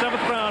 back in the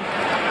 7th round,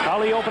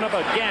 Ali opened up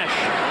a gash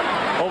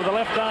over the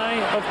left eye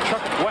of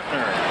Chuck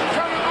Wepner.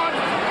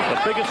 The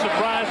biggest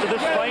surprise to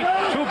this fight,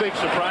 2 big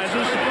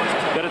surprises,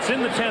 that it's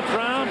in the 10th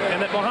round and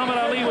that Muhammad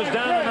Ali was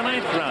down in the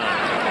 9th round.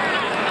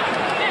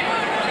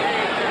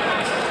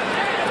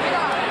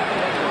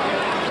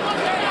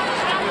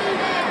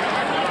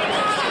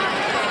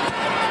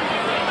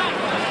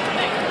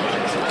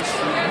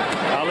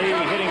 Ali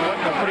hitting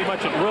Wepner pretty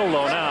much at will,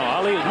 though, now.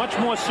 Ali is much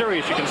more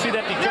serious. You can see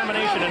that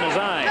determination in his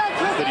eye.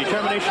 The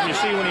determination you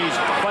see when he's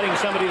fighting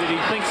somebody that he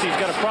thinks he's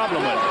got a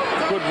problem with.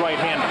 Good right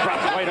hand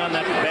dropped right on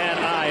that bad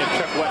eye of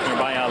Chuck Wepner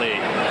by Ali.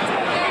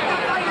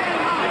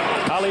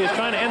 Ali is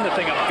trying to end the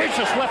thing. A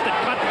vicious left that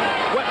cut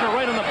Wepner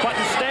right on the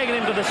button, staggering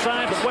him to the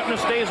side, but Wepner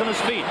stays on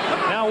his feet.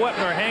 Now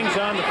Wepner hangs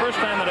on. The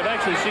first time that I've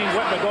actually seen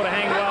Wepner go to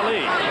hang with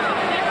Ali.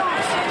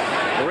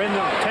 We're in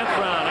the 10th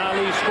round.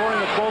 Ali scoring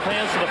with both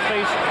hands to the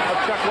face of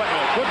Chuck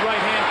Wepner. Good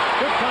right hand,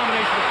 good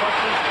combination of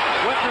punches.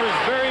 Wepner is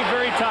very,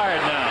 very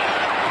tired now.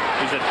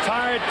 He's a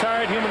tired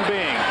human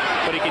being,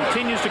 but he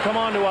continues to come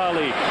on to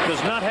Ali.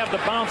 Does not have the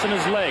bounce in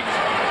his legs.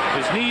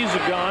 His knees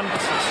are gone,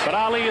 but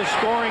Ali is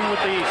scoring with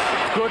the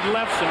good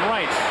lefts and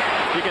rights.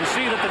 You can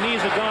see that the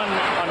knees are gone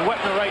on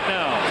Wepner right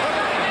now.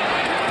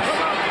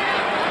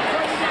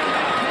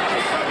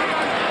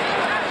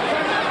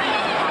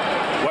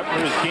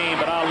 Wepner is game,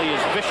 but Ali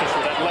is vicious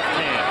with that left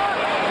hand.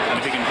 And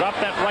if he can drop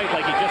that right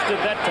like he just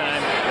did that time,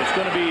 it's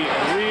going to be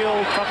a real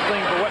tough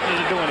thing for Wepner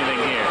to do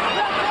anything here.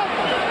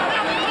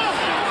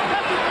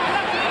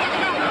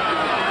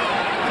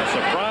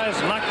 Surprise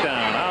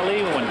knockdown.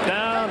 Ali went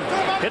down,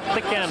 hit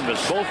the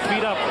canvas, both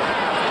feet up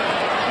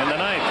in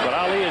the 9th, but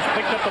Ali has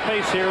picked up the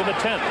pace here in the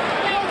 10th.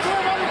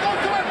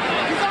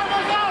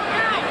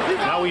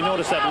 Now we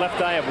notice that left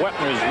eye of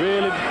Wepner is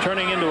really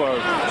turning into a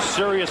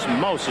serious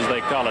mouse, as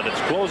they call it. It's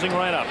closing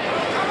right up.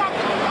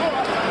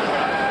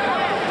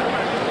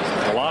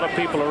 A lot of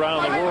people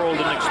around the world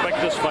didn't expect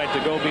this fight to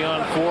go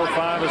beyond 4,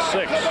 5, or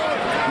 6.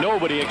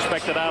 Nobody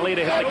expected Ali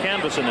to hit the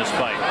canvas in this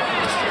fight.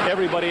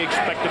 Everybody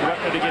expected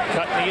Wepner to get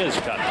cut, and he is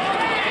cut.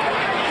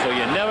 So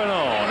you never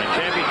know in a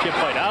championship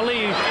fight.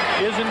 Ali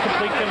is in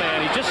complete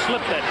command. He just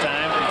slipped that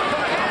time.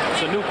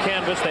 It's a new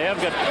canvas. They have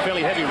got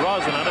fairly heavy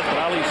rosin on it, but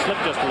Ali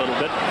slipped just a little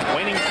bit.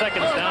 Waning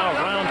seconds now of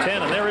round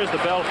 10, and there is the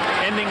bell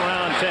ending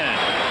round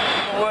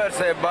 10. Word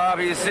say say, Bob,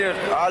 he's serious.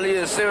 Ali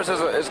is serious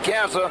as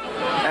cancer,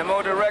 and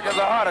more direct as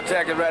a heart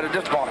attack is right at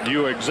this point.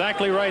 You are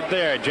exactly right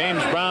there.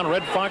 James Brown,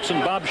 Red Fox,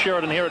 and Bob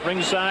Sheridan here at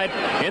ringside.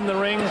 In the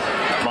ring,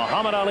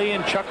 Muhammad Ali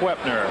and Chuck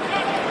Wepner.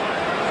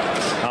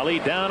 Ali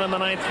down in the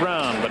 9th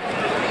round, but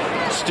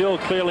still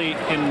clearly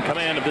in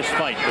command of this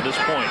fight to this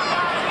point.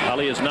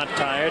 Ali is not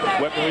tired.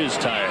 Wepner is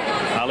tired.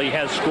 Ali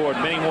has scored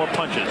many more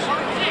punches.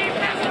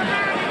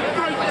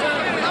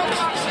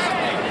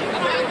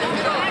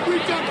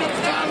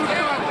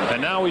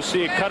 And now we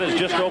see a cut has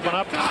just opened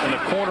up in the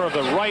corner of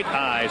the right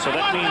eye, so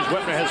that means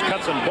Wepner has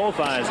cuts in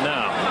both eyes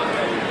now.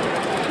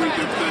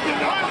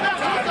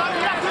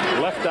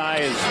 Left eye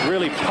is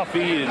really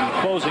puffy and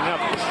closing up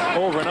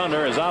over and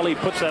under as Ali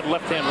puts that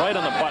left hand right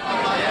on the button,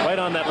 right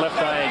on that left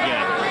eye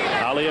again.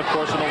 Ali, of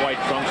course, in the white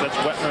trunks. That's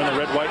Wepner in the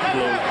red, white, and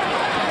blue.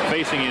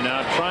 Facing you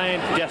now,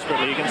 trying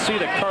desperately. You can see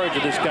the courage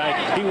of this guy.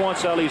 He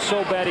wants Ali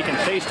so bad he can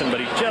taste him,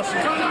 but he just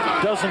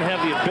doesn't have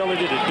the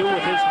ability to do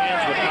with his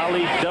hands what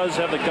Ali does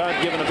have the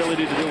God-given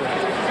ability to do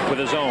with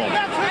his own.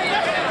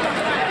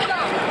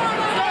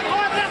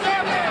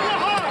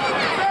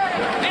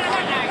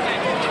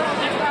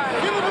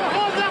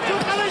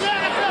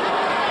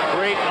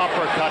 Great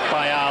uppercut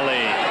by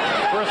Ali.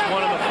 First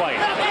one in the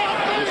fight.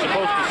 You're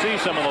supposed to see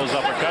some of those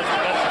uppercuts, but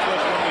that's the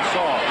first one we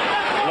saw.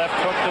 Left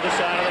hook to the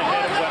side of the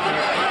head of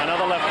Wepner.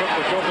 Another left hook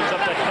which opens up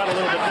that cut a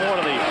little bit more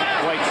to the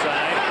right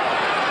side.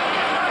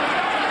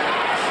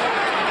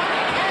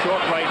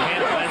 Short right hand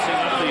glancing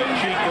off the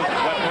cheek of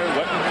Wepner.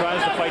 Wepner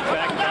tries to fight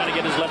back, trying to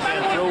get his left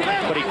hand through,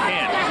 but he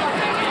can't.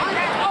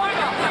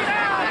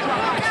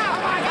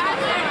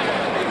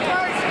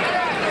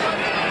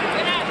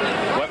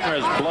 Wepner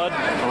has blood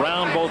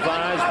around both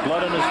eyes,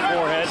 blood on his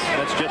forehead.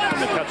 That's just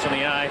from the cuts in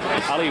the eye.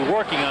 Ali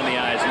working on the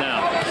eyes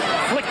now.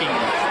 Flicking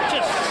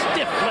just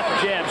stiff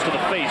left jabs to the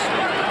face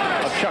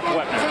of Chuck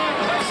Wepner.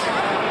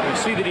 We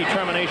see the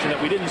determination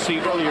that we didn't see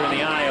earlier in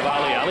the eye of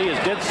Ali. Ali is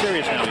dead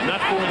serious now. He's not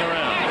fooling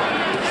around.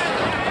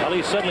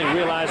 Ali suddenly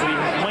realized that he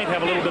might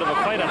have a little bit of a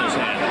fight on his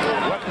hand.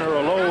 Wepner,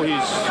 although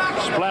he's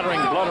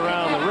splattering blood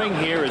around the ring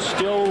here, is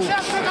still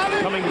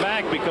coming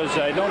back because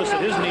I noticed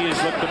that his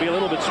knees look to be a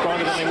little bit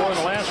stronger than they were in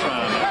the last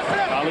round.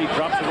 Ali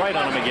drops the right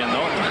on him again,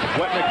 though.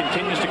 Wepner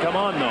continues to come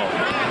on, though.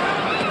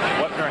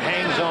 Wepner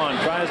hangs on,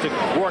 tries to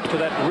work to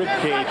that rib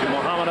cage of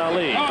Muhammad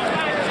Ali.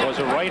 It was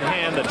a right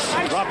hand that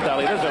dropped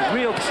Ali. There's a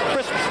real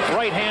crisp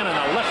right hand and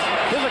a left.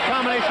 Here's a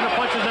combination of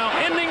punches now,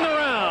 ending the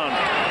round.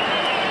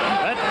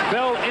 That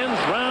bell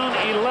ends round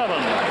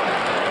 11.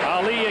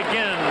 Ali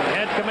again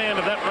had command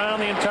of that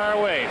round the entire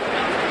way.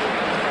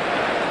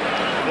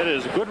 That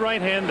is a good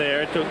right hand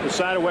there to the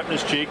side of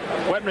Wepner's cheek.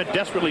 Wepner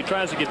desperately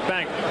tries to get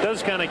back.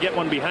 Does kind of get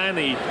one behind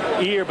the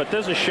ear, but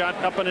there's a shot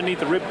up underneath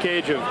the rib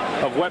cage of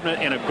Wepner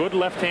and a good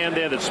left hand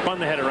there that spun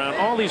the head around.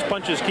 All these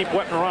punches keep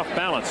Wepner off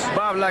balance.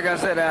 Bob, like I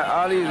said,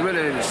 Ali is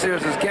really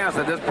serious as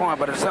cancer at this point,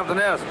 but it's something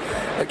else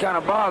that kind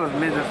of bothers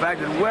me, the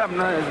fact that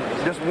Wepner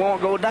just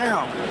won't go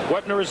down.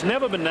 Wepner has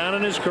never been down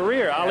in his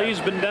career. Ali's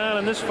been down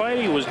in this fight.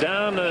 He was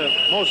down, the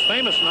most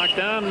famous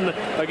knockdown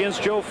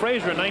against Joe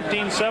Frazier in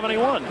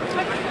 1971.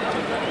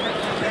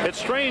 It's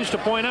strange to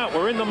point out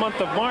we're in the month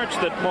of March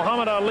that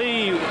Muhammad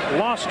Ali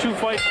lost 2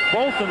 fights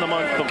both in the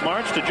month of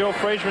March to Joe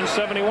Frazier in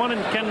 71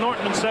 and Ken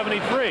Norton in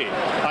 73.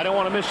 I don't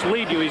want to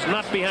mislead you. He's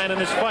not behind in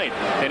this fight,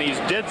 and he's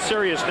dead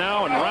serious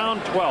now in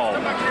round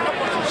 12.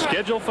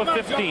 Scheduled for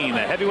 15, the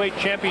heavyweight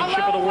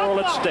championship of the world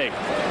at stake.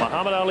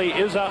 Muhammad Ali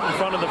is out in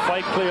front of the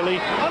fight clearly,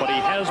 but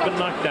he has been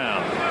knocked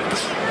down.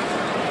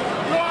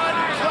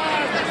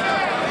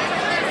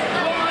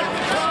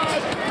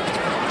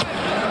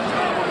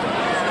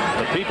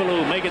 People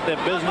who make it their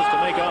business to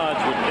make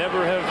odds would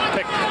never have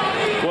picked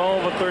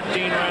 12 or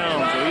 13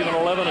 rounds or even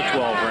 11 or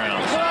 12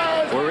 rounds.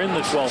 We're in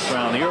the 12th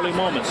round, the early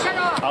moments.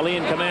 Ali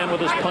in command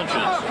with his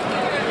punches.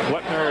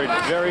 Wepner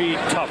very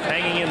tough,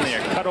 hanging in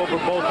there, cut over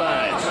both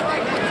eyes.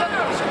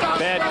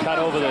 Bad cut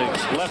over the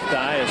left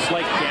eye, a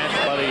slight gash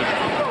by the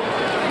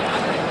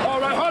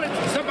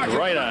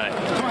right eye.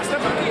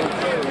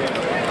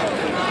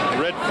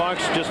 Red Fox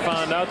just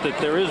found out that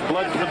there is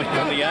blood coming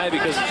from the eye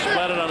because it's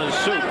splattered on his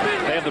suit.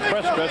 They have the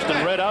press dressed in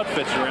red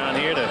outfits around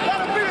here to,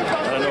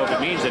 I don't know if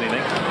it means anything.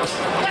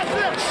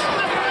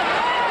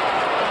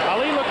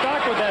 Ali looked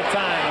awkward that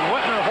time, and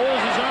Wepner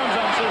holds his arms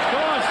up and says, "Go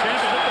on,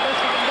 champ, is that the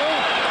best you can do?"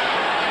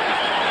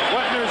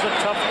 Wepner's a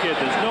tough kid,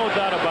 there's no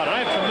doubt about it.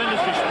 I have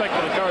tremendous respect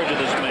for the courage of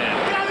this man.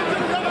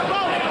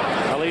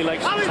 Ali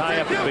likes to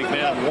tie up the big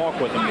man and walk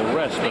with him to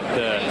rest, but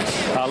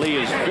Ali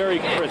is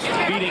very crisp,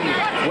 beating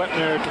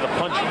Wepner to the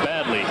punch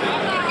badly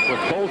with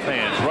both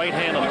hands, right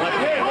hand and left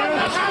hand.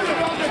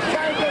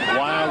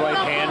 Wild right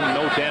hand,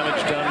 no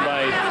damage done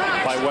by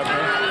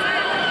Wepner.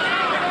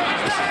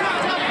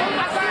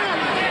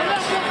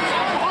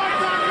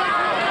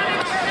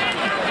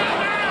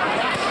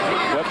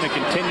 Wepner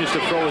continues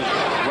to throw his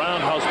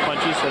roundhouse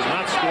punches, has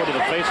not scored to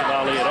the face of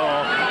Ali at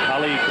all.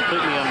 Ali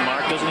completely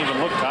unmarked, doesn't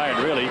even look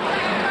tired really.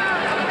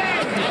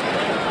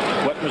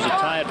 Wepner's a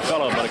tired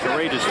fellow, but a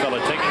courageous fellow,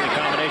 taking the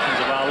combinations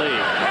of Ali.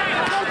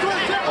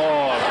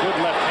 Oh, a good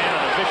left hand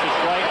and a vicious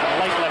right, and a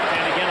light left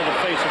hand again to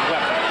the face of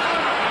Wepner.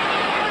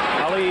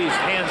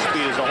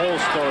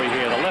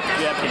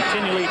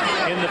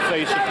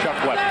 face of Chuck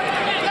Wepner.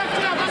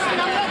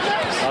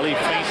 Ali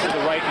feints to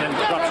the right and then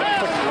drops a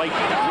quick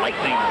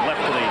lightning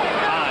left to the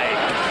eye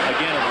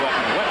again of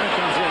Wepner. Wepner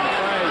comes in,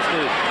 tries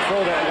to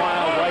throw that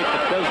wild right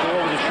that does go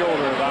over the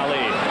shoulder of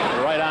Ali.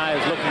 The right eye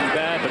is looking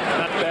bad, but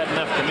not bad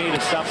enough to me to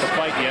stop the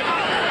fight yet.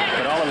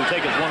 But all it will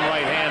take is one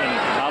right hand, and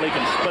Ali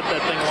can split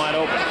that thing wide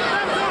open.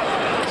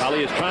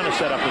 Ali is trying to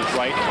set up his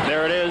right.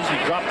 There it is. He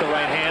dropped the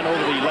right hand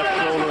over the left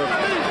shoulder of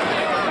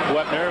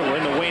Wepner. We're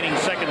in the waning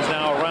seconds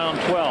now, around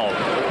 12.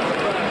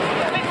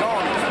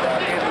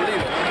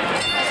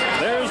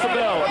 There's the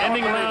bell,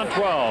 ending round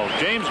 12.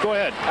 James, go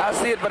ahead. I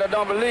see it, but I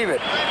don't believe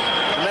it.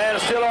 The man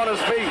is still on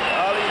his feet.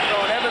 Ali's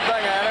throwing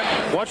everything at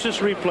him. Watch this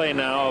replay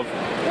now of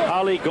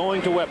Ali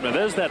going to Wepner.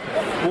 There's that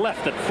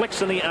left that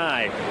flicks in the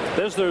eye.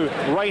 There's the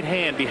right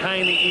hand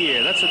behind the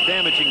ear. That's a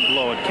damaging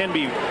blow. It can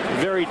be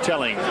very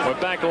telling. We're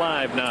back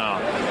live now.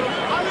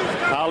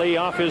 Ali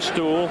off his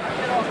stool.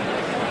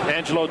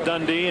 Angelo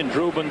Dundee and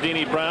Drew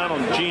Bundini Brown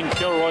and Gene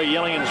Kilroy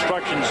yelling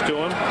instructions to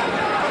him.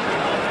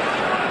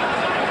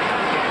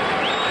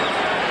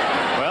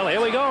 Well,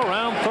 here we go,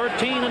 round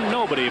 13, and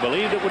nobody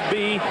believed it would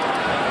be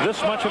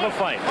this much of a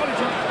fight.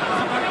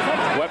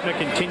 Wepner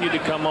continued to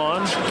come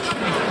on.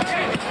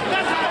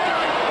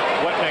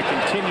 Wepner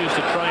continues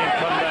to try and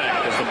come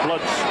back as the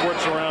blood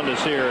squirts around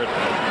us here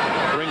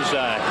at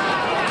ringside.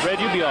 Red,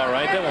 you'll be all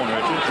right. That won't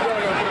hurt you.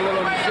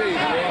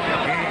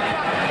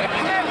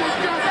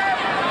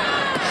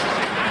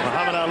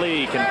 Muhammad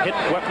Ali can hit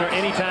Wepner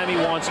anytime he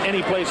wants,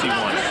 any place he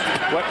wants.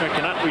 Wepner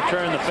cannot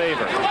return the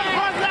favor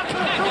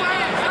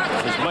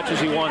as much as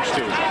he wants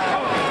to.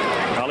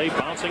 Ali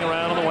bouncing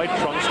around on the white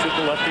trunks to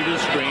the left of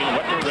his screen.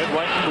 Wepner, red,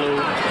 white, and blue.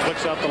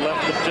 Flicks out the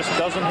left that just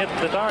doesn't hit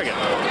the target.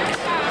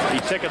 He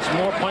tickets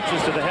more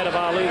punches to the head of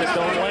Ali that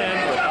don't land,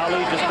 but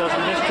Ali just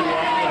doesn't miss too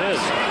often with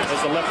his.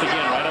 There's the left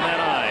again, right on that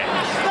eye.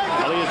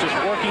 Ali is just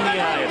working the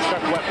eye of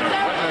Chuck Wepner.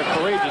 Wepner,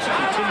 courageous,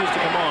 continues to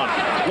come on.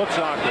 Looks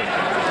awkward.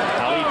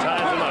 Ali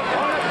ties him up.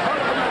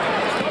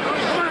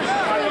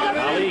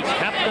 Ali,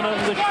 captain of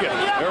the ship.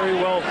 Very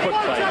well put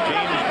by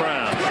James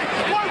Brown.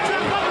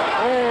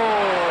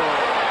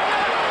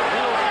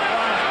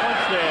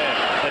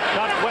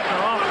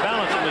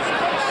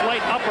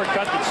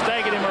 Uppercut that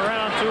staggered him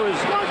around to his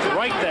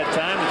right that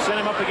time and sent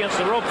him up against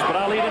the ropes, but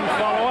Ali didn't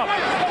follow up.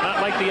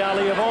 Not like the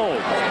Ali of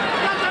old.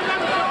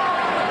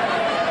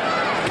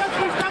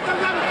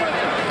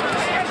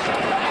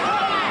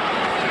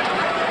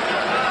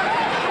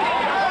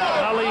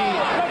 Ali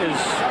is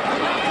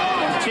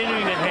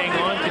continuing to hang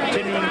on,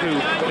 continuing to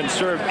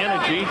conserve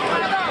energy.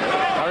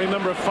 I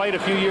remember a fight a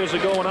few years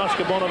ago when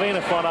Oscar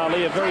Bonavena fought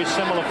Ali, a very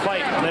similar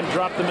fight, and then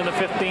dropped him in the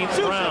 15th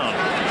round.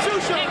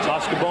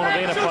 Oscar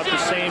Bonavena fought the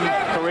same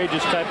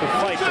courageous type of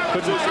fight, but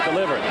couldn't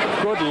deliver.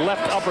 Good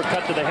left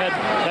uppercut to the head,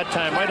 that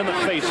time right in the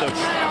face of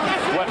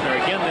Wepner.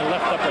 Again, the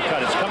left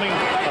uppercut. It's coming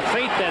a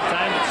feint that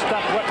time that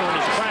stopped Wepner in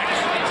his tracks.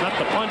 Not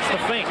the punch, the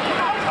feint.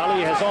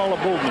 Ali has all the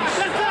movements.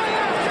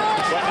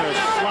 Wepner is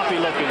sloppy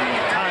looking,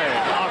 tired,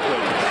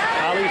 awkward.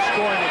 Ali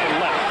scoring with the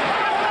left.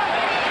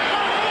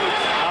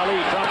 Ali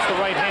drops the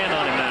right hand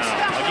on him now.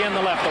 Again,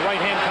 the left, the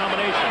right hand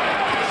combination.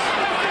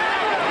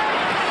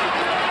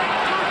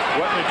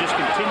 Wepner just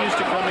continues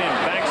to come in,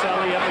 backs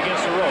Ali up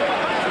against the rope.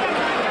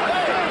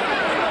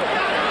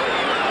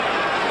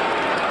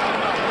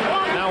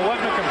 Now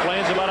Wepner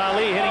complains about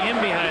Ali hitting him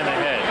behind the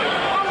head.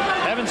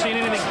 Haven't seen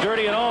anything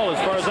dirty at all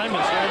as far as I'm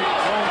concerned.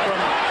 Going from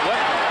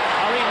Wepner.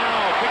 Ali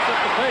now picks up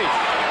the pace.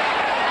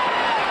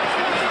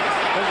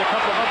 There's a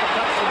couple of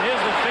uppercuts, and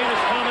here's the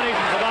famous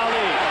combinations of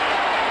Ali.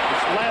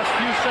 This last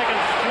few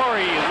seconds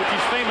flurry, which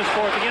he's famous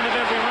for at the end of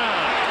every round.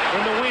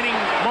 In the waning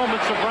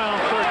moments of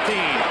round 13.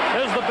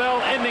 There's the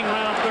bell ending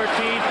round 13.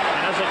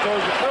 And as it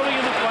goes early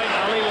in the fight,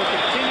 Ali will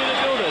continue to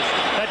do this.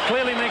 That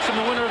clearly makes him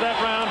the winner of that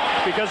round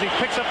because he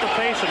picks up the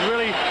pace and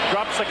really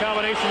drops the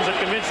combinations that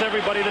convince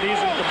everybody that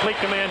he's in complete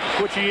command,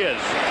 which he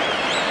is.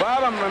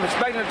 Bob, I'm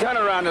expecting a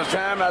turnaround this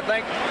time. I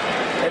think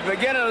at the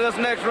beginning of this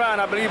next round,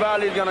 I believe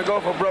Ali's going to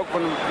go for broke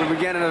from the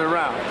beginning of the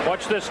round.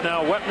 Watch this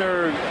now.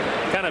 Wepner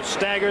kind of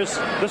staggers.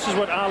 This is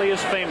what Ali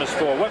is famous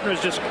for. Wepner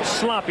is just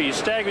sloppy. He's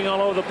staggering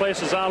all over the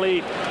place as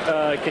Ali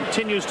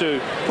continues to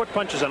put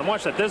punches on him.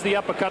 Watch that. There's the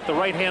uppercut, the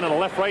right hand, and the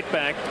left right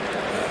back.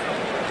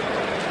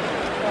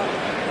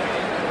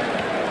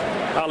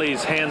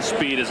 Ali's hand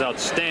speed is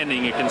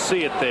outstanding. You can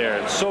see it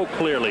there so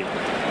clearly.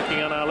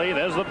 Looking on Ali,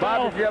 there's the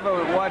ball. Bob, did you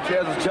ever watch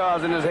Ezra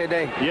Charles in his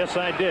heyday? Yes,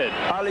 I did.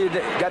 Ali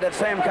got that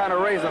same kind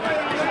of razor.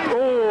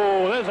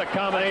 Oh, there's a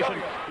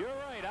combination. You're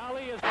right.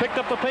 Ali has picked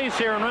up the pace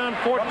here in round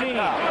 14.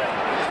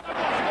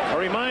 A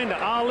reminder,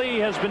 Ali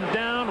has been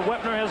down.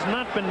 Wepner has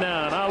not been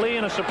down. Ali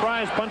in a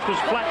surprise punch was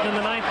flattened in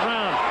the 9th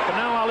round. But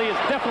now Ali is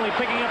definitely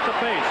picking up the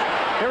pace.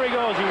 Here he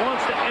goes. He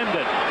wants to end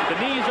it. The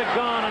knees are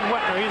gone on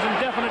Wepner. He's in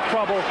definite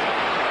trouble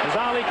as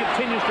Ali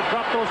continues to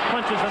drop those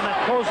punches in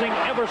that closing,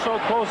 ever so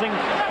closing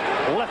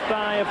left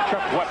eye of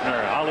Chuck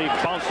Wepner. Ali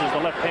bounces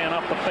the left hand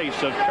off the face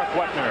of Chuck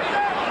Wepner.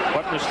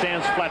 Wepner Wepner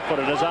stands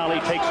flat-footed as Ali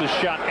takes his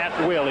shot at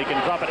will. He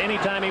can drop it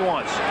anytime he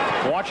wants.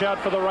 Watch out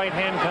for the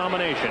right-hand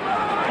combination.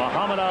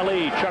 Muhammad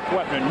Ali, Chuck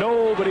Wepner,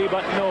 nobody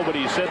but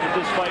nobody said that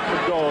this fight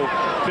would go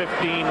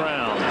 15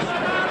 rounds.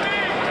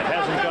 It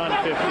hasn't gone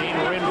 15.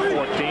 We're in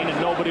 14, and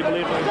nobody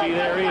believed it would be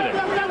there either.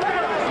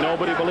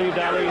 Nobody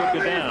believed Ali would go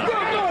down.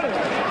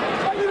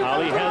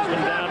 Ali has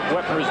been down.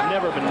 Wepner has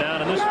never been down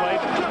in this fight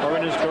or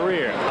in his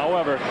career.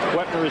 However,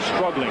 Wepner is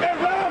struggling.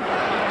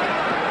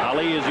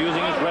 Ali is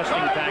using his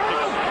wrestling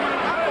tactics.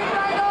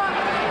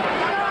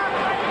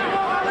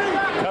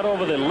 Cut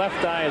over the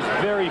left eye is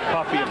very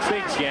puffy, a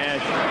big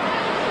gash.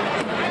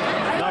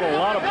 Not a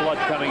lot of blood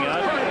coming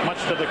out, much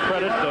to the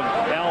credit of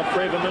Al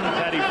Braverman,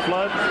 Patty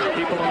Flood,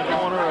 people in the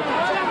corner of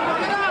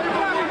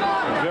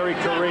very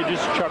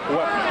courageous Chuck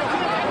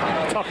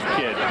Wepner. Tough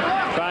kid.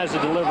 Tries to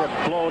deliver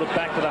a blow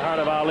back to the heart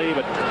of Ali,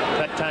 but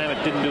that time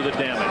it didn't do the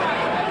damage.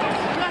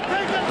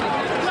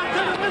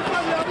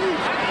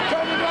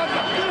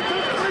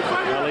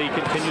 Ali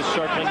continues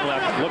circling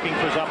left, looking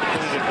for his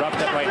opportunity to drop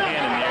that right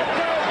hand in there.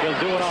 He'll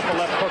do it off the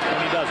left hook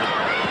when he does it.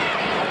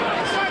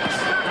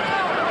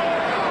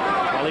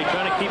 Ali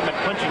trying to keep him at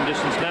punching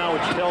distance now,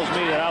 which tells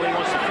me that Ali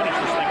wants to finish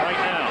this thing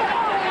right now.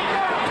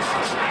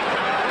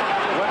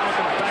 Wepner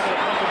comes back with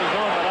a punch of his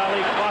own, but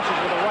Ali crosses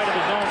with a right of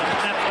his own and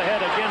snaps the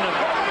head again of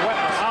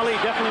Wepner. Ali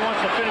definitely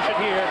wants to finish it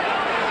here.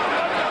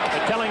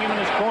 They're telling him in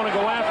his corner to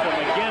go after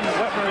him. Again,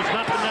 Wepner has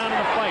not been down in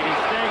the fight.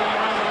 He's staggering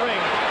around the ring.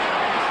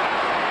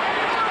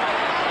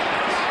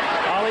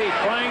 Ali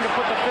trying to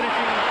put the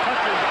finishing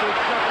touches to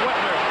Chuck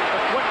Wepner,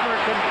 but Wepner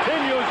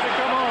continues to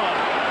come on.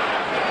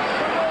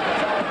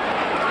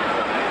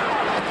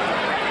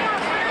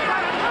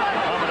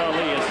 Muhammad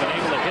Ali has been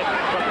able to hit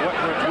Chuck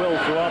Wepner at will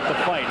throughout the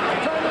fight.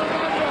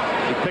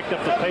 He picked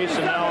up the pace,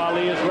 and now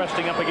Ali is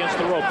resting up against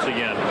the ropes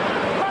again.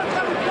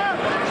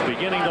 It's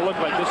beginning to look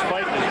like this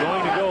fight is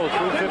going to go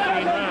through 15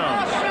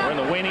 rounds. We're in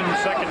the waning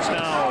seconds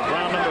now of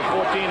round number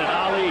 14, and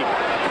Ali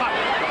caught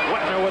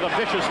Wepner with a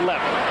vicious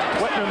left.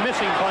 Wepner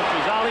missing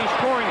punches. Ali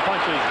scoring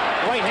punches.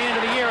 Right hand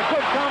to the ear. A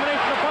good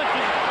combination of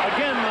punches.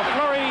 Again, the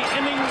flurry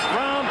ending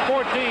round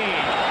 14.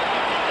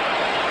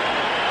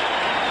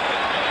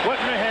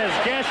 Wepner has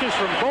gashes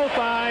from both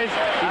eyes.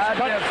 I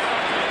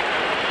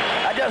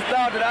just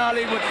thought that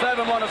Ali would serve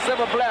him on a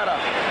silver platter.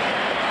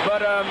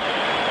 But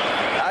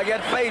I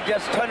get faith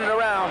just turning it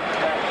around.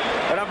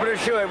 But I'm pretty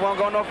sure it won't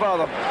go no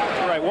further.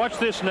 All right, watch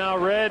this now,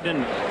 Red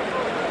and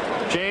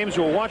James.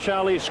 Will watch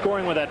Ali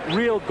scoring with that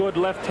real good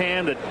left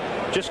hand that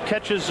just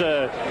catches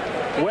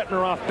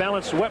Wepner off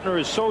balance. Wepner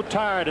is so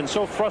tired and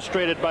so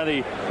frustrated by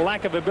the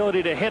lack of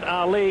ability to hit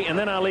Ali, and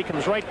then Ali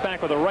comes right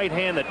back with a right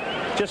hand that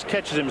just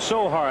catches him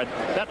so hard.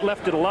 That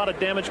left did a lot of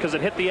damage because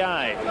it hit the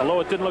eye, although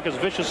it didn't look as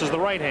vicious as the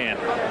right hand.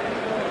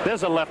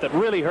 There's a left that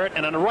really hurt,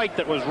 and a right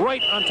that was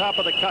right on top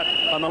of the cut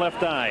on the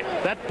left eye.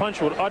 That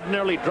punch would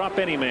ordinarily drop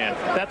any man.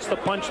 That's the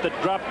punch that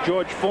dropped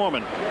George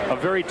Foreman, a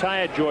very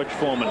tired George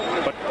Foreman.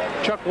 But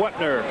Chuck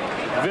Wepner,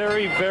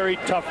 very, very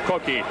tough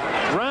cookie.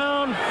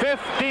 Round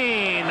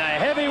 15, the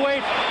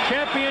heavyweight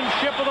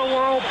championship of the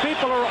world.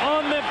 People are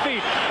on their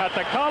feet at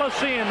the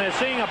Coliseum. They're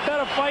seeing a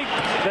better fight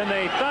than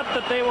they thought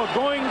that they were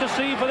going to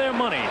see for their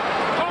money.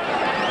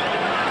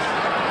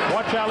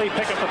 Watch Ali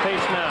pick up the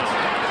pace now.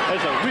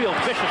 There's a real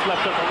vicious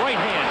left of the right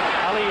hand.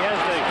 Ali has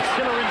the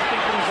killer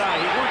instinct in his eye.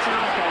 He wants a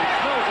knockout. He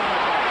smells a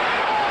knockout.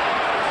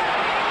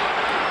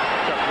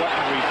 Chuck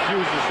Wepner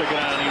refuses to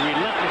go down. He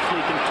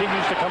relentlessly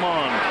continues to come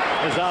on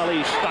as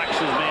Ali stalks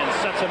his man,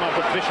 sets him up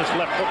with vicious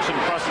left hooks and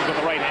crosses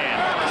with the right hand.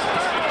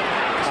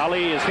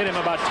 Ali has hit him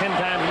about 10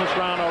 times in this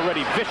round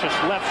already. Vicious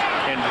lefts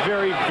and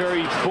very,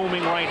 very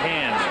booming right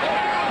hands.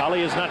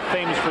 Ali is not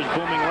famous for his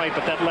booming right,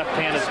 but that left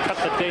hand has cut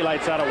the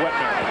daylights out of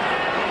Wepner.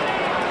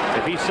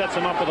 If he sets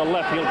him up with a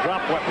left, he'll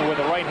drop Wepner with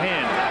a right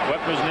hand.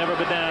 Wepner's never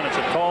been down. It's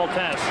a tall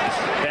task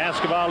to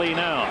ask of Ali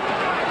now.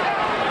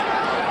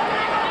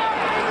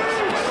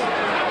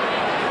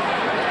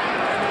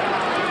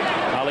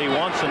 Ali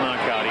wants a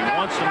knockout. He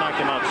wants to knock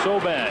him out so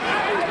bad.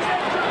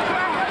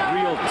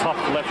 Real tough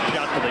left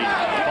shot to the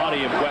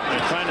body of Wepner,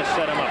 trying to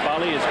set him up.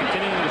 Ali is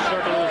continuing to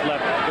circle to his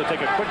left. He'll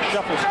take a quick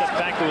shuffle step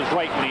back to his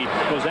right when he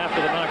goes after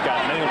the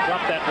knockout. And then he'll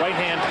drop that right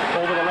hand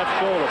over the left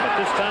shoulder. But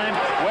this time,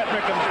 Wepner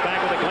comes back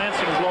with a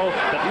glancing blow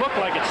that looked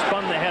like it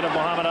spun the head of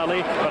Muhammad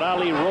Ali, but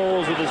Ali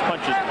rolls with his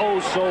punches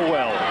oh so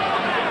well.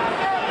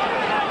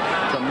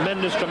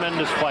 Tremendous,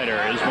 tremendous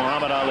fighter is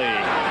Muhammad Ali.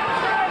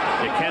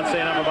 You can't say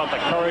enough about the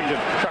courage of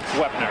Chuck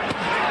Wepner.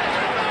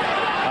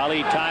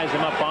 Ali ties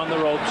him up on the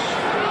ropes.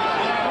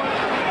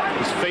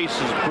 His face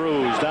is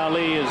bruised.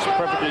 Ali is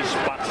perfectly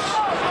spotless.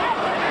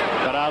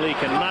 But Ali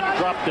cannot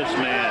drop this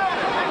man.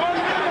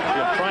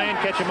 He'll try and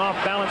catch him off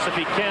balance if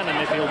he can, and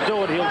if he'll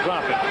do it, he'll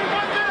drop it.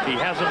 He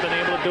hasn't been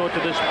able to do it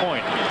to this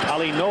point.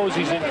 Ali knows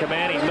he's in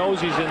command. He knows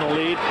he's in the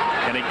lead.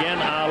 And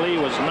again, Ali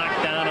was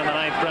knocked down in the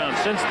 9th round.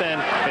 Since then,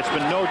 it's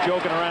been no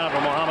joking around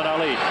for Muhammad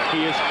Ali.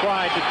 He has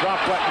tried to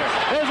drop Wepner.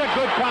 There's a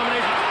good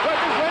combination.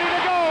 Wepner's ready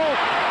to go.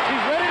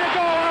 He's ready to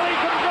go. Ali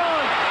comes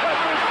on.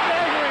 Wepner's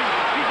staggering.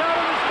 He's out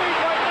on his feet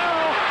right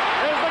now.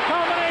 There's the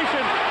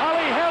combination.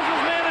 Ali has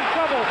his man in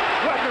trouble.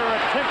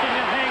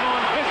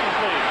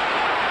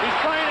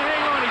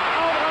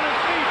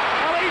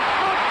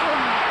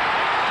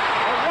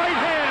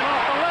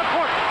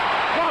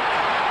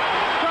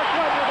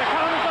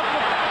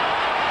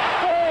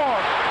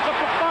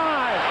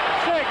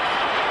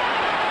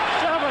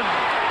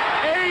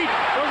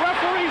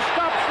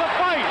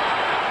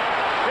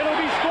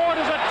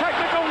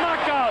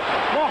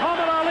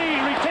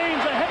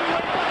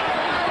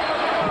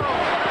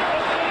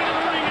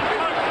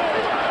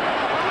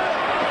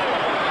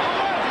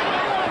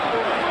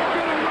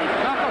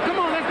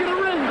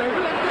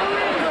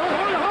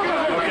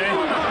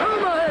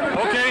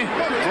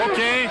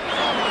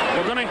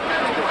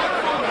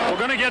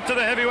 it to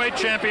the heavyweight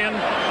champion.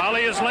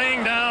 Ali is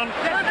laying down.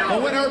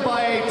 The winner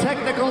by a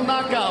technical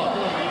knockout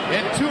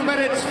in 2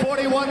 minutes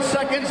 41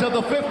 seconds of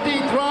the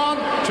 15th round.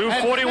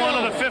 2:41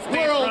 of the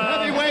 15th round.